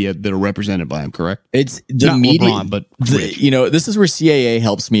in the media that are represented by him. Correct? It's the not media, LeBron, but this is where CAA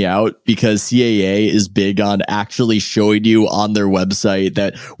helps me out, because CAA is big on actually showing you on their website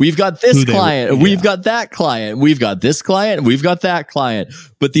that we've got this client, we've got that client, we've got this client, we've got that client.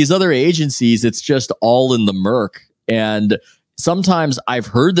 But these other agencies, it's just all in the murk. And sometimes I've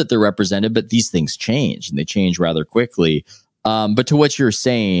heard that they're represented, but these things change, and they change rather quickly. But to what you're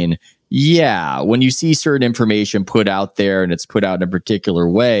saying, yeah, when you see certain information put out there and it's put out in a particular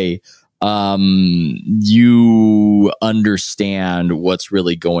way, you understand what's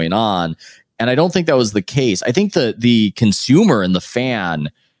really going on. And I don't think that was the case. I think the consumer and the fan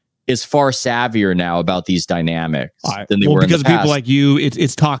is far savvier now about these dynamics than they were in the past. Because people like you,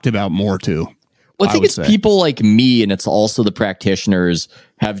 it's talked about more too. Well, I think it's people like me, and it's also the practitioners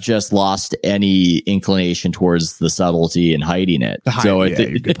have just lost any inclination towards the subtlety and hiding it.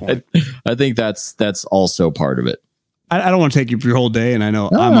 I think that's also part of it. I don't want to take you for your whole day, and I know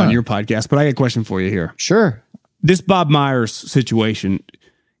I'm on your podcast, but I got a question for you here. Sure. This Bob Myers situation,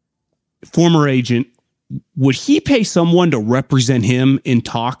 former agent, would he pay someone to represent him in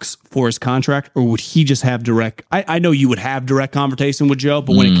talks for his contract, or would he just have direct? I know you would have direct conversation with Joe,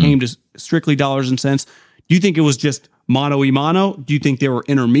 but when it came to strictly dollars and cents, do you think it was just mano a mano? Do you think there were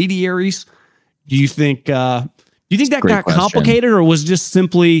intermediaries? Do you think that got complicated, or was just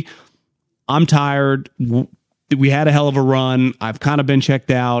simply, I'm tired. We had a hell of a run. I've kind of been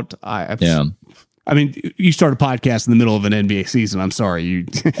checked out. I mean, you start a podcast in the middle of an NBA season. I'm sorry, you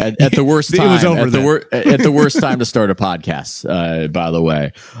at the worst time. It was over at the worst time to start a podcast. By the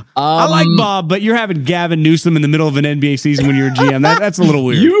way, I like Bob, but you're having Gavin Newsom in the middle of an NBA season when you're a GM. That's a little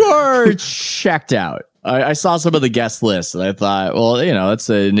weird. You are checked out. I saw some of the guest lists, and I thought, well, that's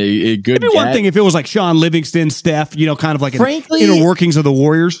a good. Maybe one thing if it was like Sean Livingston, Steph, kind of like inner workings of the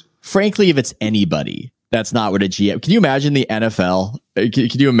Warriors. Frankly, if it's anybody, That's not what a GM. Can you imagine the NFL?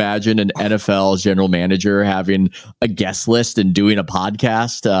 Can you imagine an NFL general manager having a guest list and doing a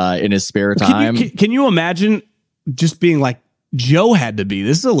podcast in his spare time? Can you imagine just being like, Joe had to be?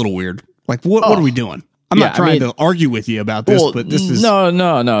 This is a little weird. Like, what are we doing? I'm not trying to argue with you about this, but this is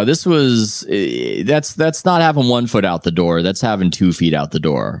no. This was that's not having 1 foot out the door. That's having 2 feet out the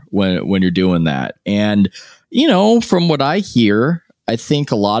door when you're doing that. And from what I hear, I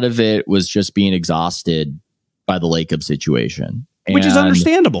think a lot of it was just being exhausted by the Middlekauff situation, which is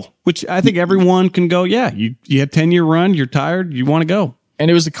understandable. Which I think everyone can go. Yeah, you had 10-year run. You're tired. You want to go.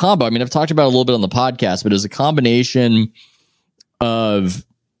 And it was a combo. I mean, I've talked about it a little bit on the podcast, but it was a combination of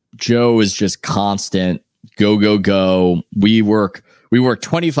Joe is just constant go. We work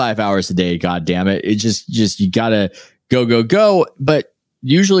 25 hours a day. God damn it. It just you gotta go. But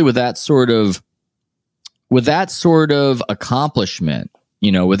usually with that sort of accomplishment,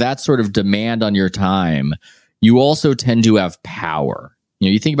 with that sort of demand on your time, you also tend to have power.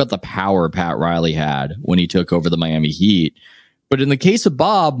 You think about the power Pat Riley had when he took over the Miami Heat. But in the case of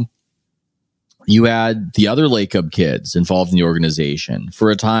Bob, you had the other Middlekauff kids involved in the organization.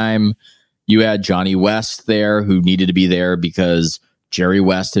 For a time, you had Johnny West there, who needed to be there because Jerry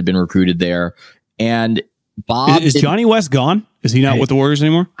West had been recruited there. And Bob... Is Johnny West gone? Is he not with the Warriors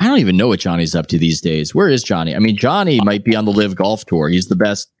anymore? I don't even know what Johnny's up to these days. Where is Johnny? I mean, Johnny might be on the Live Golf Tour. He's the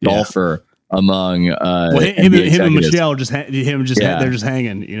best golfer among him and Michelle they're just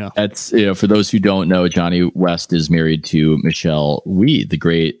hanging. That's for those who don't know, Johnny West is married to Michelle Weed, the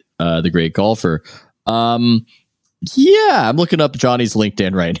great golfer. I'm looking up Johnny's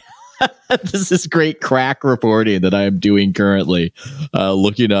LinkedIn right now. This is great crack reporting that I am doing currently,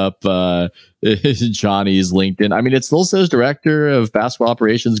 looking up Johnny's LinkedIn. I mean, it still says director of basketball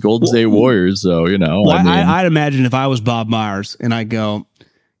operations, Golden State Warriors. So, I'd imagine if I was Bob Myers and I go,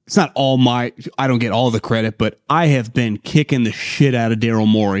 it's not I don't get all the credit, but I have been kicking the shit out of Daryl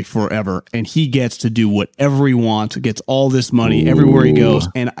Morey forever, and he gets to do whatever he wants, gets all this money everywhere he goes.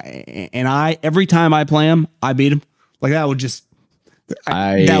 And I every time I play him, I beat him. Like that would just,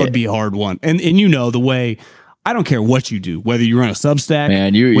 that would be a hard one. And the way, I don't care what you do, whether you run a Substack,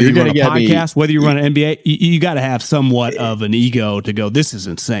 man, whether you run a podcast, whether you run an NBA, you got to have somewhat of an ego to go, this is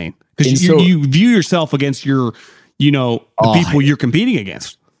insane. Because you view yourself against your, the people you're competing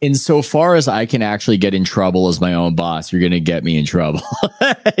against. Insofar as I can actually get in trouble as my own boss, you're going to get me in trouble.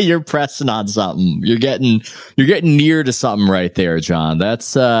 You're pressing on something. You're getting near to something right there, John.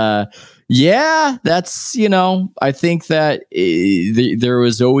 That's, that's, I think that there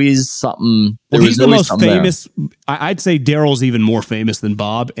was always something. He's the most famous. I'd say Daryl's even more famous than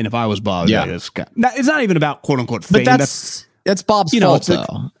Bob. And if I was Bob, it's not even about quote unquote fame. But that's Bob's fault,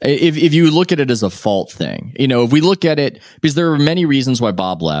 though. If you look at it as a fault thing, if we look at it, because there are many reasons why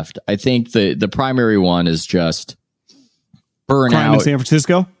Bob left. I think the primary one is just burnout. Crime in San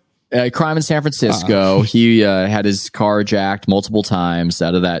Francisco? Crime in San Francisco. He had his car jacked multiple times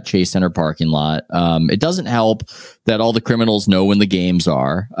out of that Chase Center parking lot. It doesn't help that all the criminals know when the games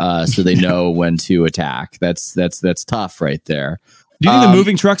are, so they know when to attack. That's tough right there. Do you think the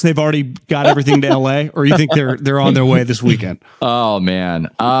moving trucks, they've already got everything to LA, or you think they're on their way this weekend? Oh man.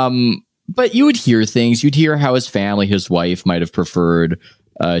 But you would hear things. You'd hear how his family, his wife might have preferred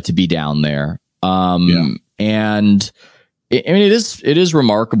to be down there. And I mean, it is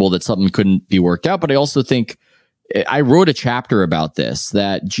remarkable that something couldn't be worked out. But I also think I wrote a chapter about this,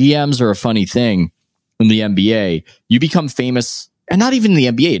 that GMs are a funny thing in the NBA. You become famous, and not even in the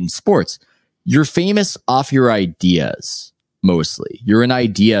NBA, in sports. You're famous off your ideas. Mostly, you're an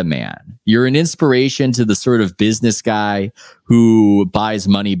idea man. You're an inspiration to the sort of business guy who buys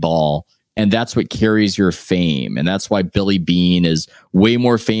Moneyball, and that's what carries your fame. And that's why Billy Beane is way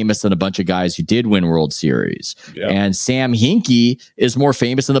more famous than a bunch of guys who did win World Series. Yeah. And Sam Hinkie is more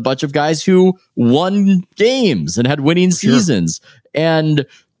famous than a bunch of guys who won games and had winning seasons. And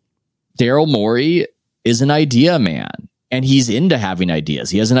Daryl Morey is an idea man, and he's into having ideas.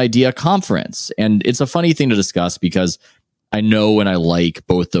 He has an idea conference, and it's a funny thing to discuss because I know and I like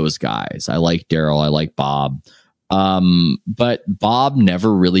both those guys. I like Daryl. I like Bob. But Bob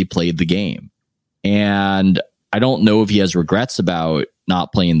never really played the game. And I don't know if he has regrets about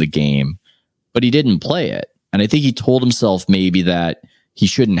not playing the game, but he didn't play it. And I think he told himself maybe that he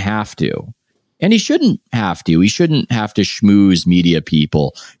shouldn't have to. And he shouldn't have to. He shouldn't have to schmooze media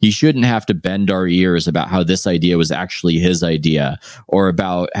people. He shouldn't have to bend our ears about how this idea was actually his idea, or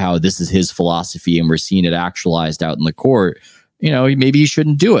about how this is his philosophy and we're seeing it actualized out in the court. Maybe he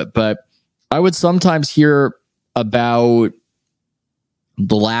shouldn't do it. But I would sometimes hear about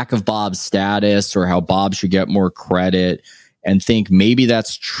the lack of Bob's status or how Bob should get more credit and think maybe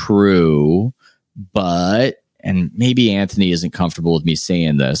that's true, But, and maybe Anthony isn't comfortable with me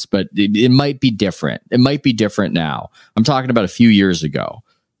saying this, but it might be different. It might be different now. I'm talking about a few years ago.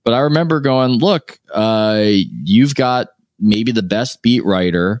 But I remember going, look, you've got maybe the best beat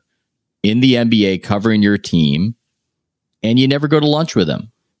writer in the NBA covering your team, and you never go to lunch with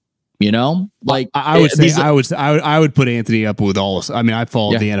him. You know, like I would put Anthony up with all. I mean, I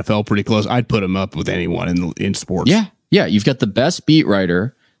followed the NFL pretty close. I'd put him up with anyone in sports. Yeah. You've got the best beat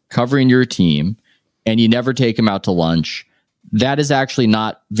writer covering your team, and you never take him out to lunch. That is actually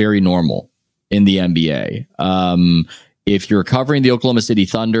not very normal in the NBA. If you're covering the Oklahoma City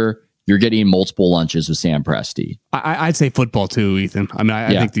Thunder, you're getting multiple lunches with Sam Presti. I'd say football too, Ethan. I mean, I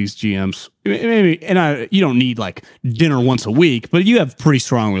think these GMs, maybe, and you don't need like dinner once a week, but you have pretty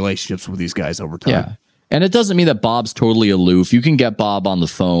strong relationships with these guys over time. Yeah, and it doesn't mean that Bob's totally aloof. You can get Bob on the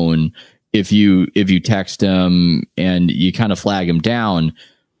phone if you text him and you kind of flag him down,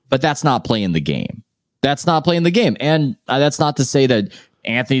 but that's not playing the game. That's not playing the game, and that's not to say that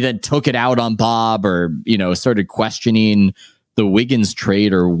Anthony then took it out on Bob or started questioning the Wiggins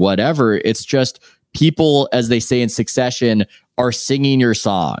trade or whatever. It's just people, as they say in Succession, are singing your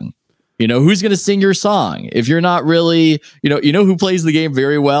song. Who's going to sing your song if you're not really, who plays the game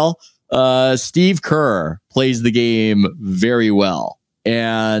very well? Steve Kerr plays the game very well,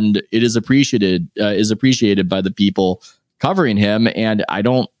 and it is appreciated by the people covering him. And I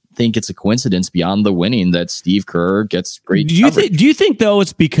don't think it's a coincidence beyond the winning that Steve Kerr gets great. Do you think though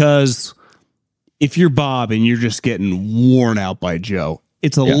it's because if you're Bob and you're just getting worn out by Joe,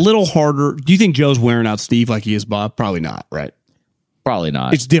 it's a little harder? Do you think Joe's wearing out Steve like he is Bob? Probably not, right? Probably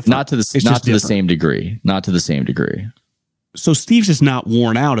not. It's different. Not to the same degree. Not to the same degree. So Steve's just not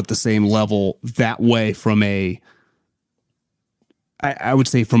worn out at the same level that way from I would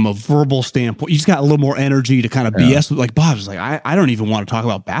say from a verbal standpoint. You just got a little more energy to kind of BS with. Like Bob's like, I don't even want to talk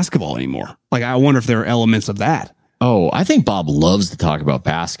about basketball anymore. Like, I wonder if there are elements of that. Oh, I think Bob loves to talk about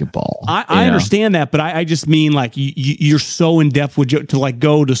basketball. I understand that, but I just mean like you're so in depth with Joe to like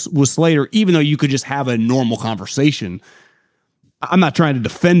go with Slater, even though you could just have a normal conversation. I'm not trying to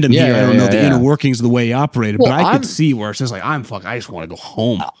defend him here. I don't know the inner workings of the way he operated, but I could see where it's just like, I just want to go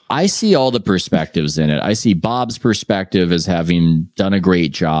home. I see all the perspectives in it. I see Bob's perspective as having done a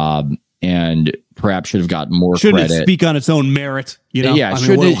great job and perhaps should have gotten more credit. Shouldn't it speak on its own merit? Yeah,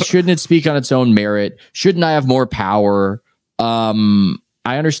 shouldn't it speak on its own merit? Shouldn't I have more power? I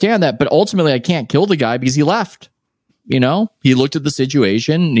understand that, but ultimately I can't kill the guy because he left. He looked at the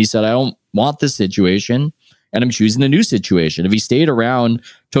situation and he said, I don't want this situation, and I'm choosing a new situation. If he stayed around,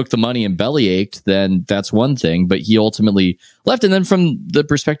 took the money and bellyached, then that's one thing, but he ultimately left. And then from the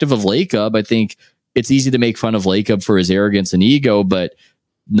perspective of Lacob, I think it's easy to make fun of Lacob for his arrogance and ego, but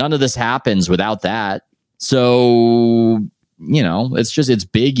none of this happens without that. So, it's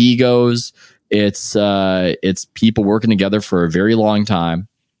big egos. It's people working together for a very long time.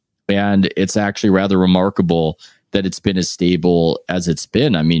 And it's actually rather remarkable that it's been as stable as it's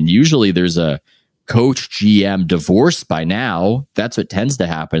been. I mean, usually there's a coach GM divorce by now. That's what tends to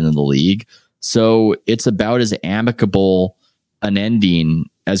happen in the league. So it's about as amicable an ending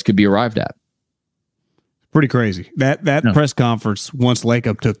as could be arrived at. Pretty crazy. That press conference once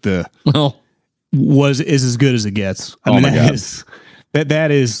Lacob took is as good as it gets. I mean,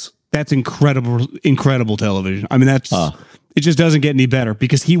 that's incredible television. I mean, it just doesn't get any better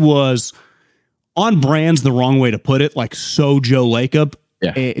because he was on brand's the wrong way to put it. Like so Joe Lacob.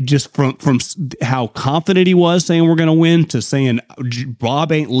 Yeah. Just from how confident he was saying we're going to win to saying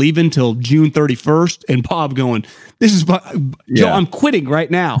Bob ain't leaving till June 31st and Bob going, this is Joe, I'm quitting right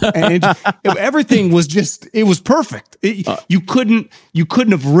now. And everything was it was perfect. You couldn't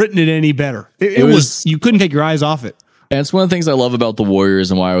have written it any better. It was you couldn't take your eyes off it. And it's one of the things I love about the Warriors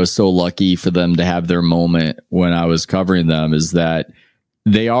and why I was so lucky for them to have their moment when I was covering them is that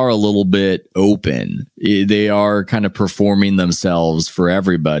they are a little bit open. They are kind of performing themselves for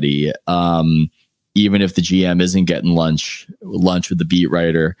everybody. Even if the GM isn't getting lunch with the beat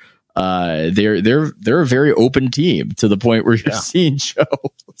writer, they're a very open team to the point where you're seeing Joe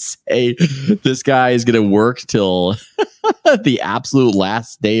say this guy is going to work till the absolute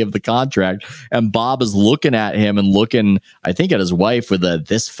last day of the contract, and Bob is looking at him and looking, I think, at his wife with a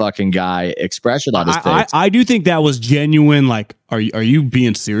 "this fucking guy" expression on his face. I do think that was genuine. Like, are you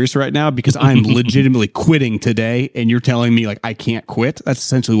being serious right now? Because I'm legitimately quitting today, and you're telling me like I can't quit. That's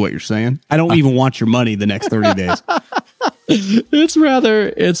essentially what you're saying. I don't even want your money the next 30 days. It's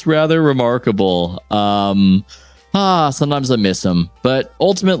rather remarkable. Sometimes I miss him, but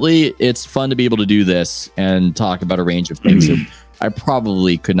ultimately it's fun to be able to do this and talk about a range of things that I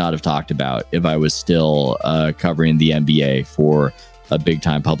probably could not have talked about if I was still covering the NBA for a big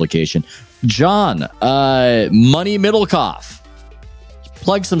time publication. John, Money Middlekauff,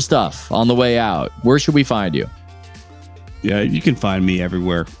 plug some stuff on the way out. Where should we find you? Yeah, you can find me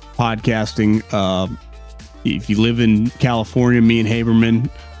everywhere. Podcasting. If you live in California, me and Haberman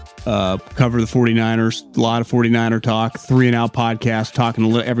cover the 49ers, a lot of 49er talk, 3 and Out podcast,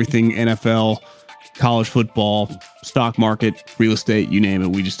 talking everything NFL, college football, stock market, real estate, you name it.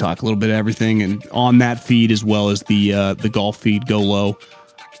 We just talk a little bit of everything. And on that feed, as well as the golf feed, Go Low,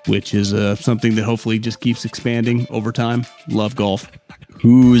 which is something that hopefully just keeps expanding over time. Love golf.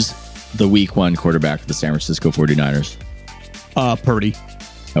 Who's the week 1 quarterback of the San Francisco 49ers? Purdy.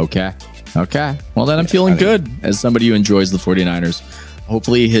 Okay. Well, then I'm feeling good as somebody who enjoys the 49ers.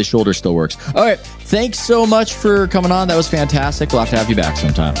 Hopefully his shoulder still works. All right. Thanks so much for coming on. That was fantastic. We'll have to have you back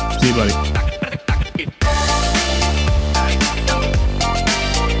sometime. See you, buddy.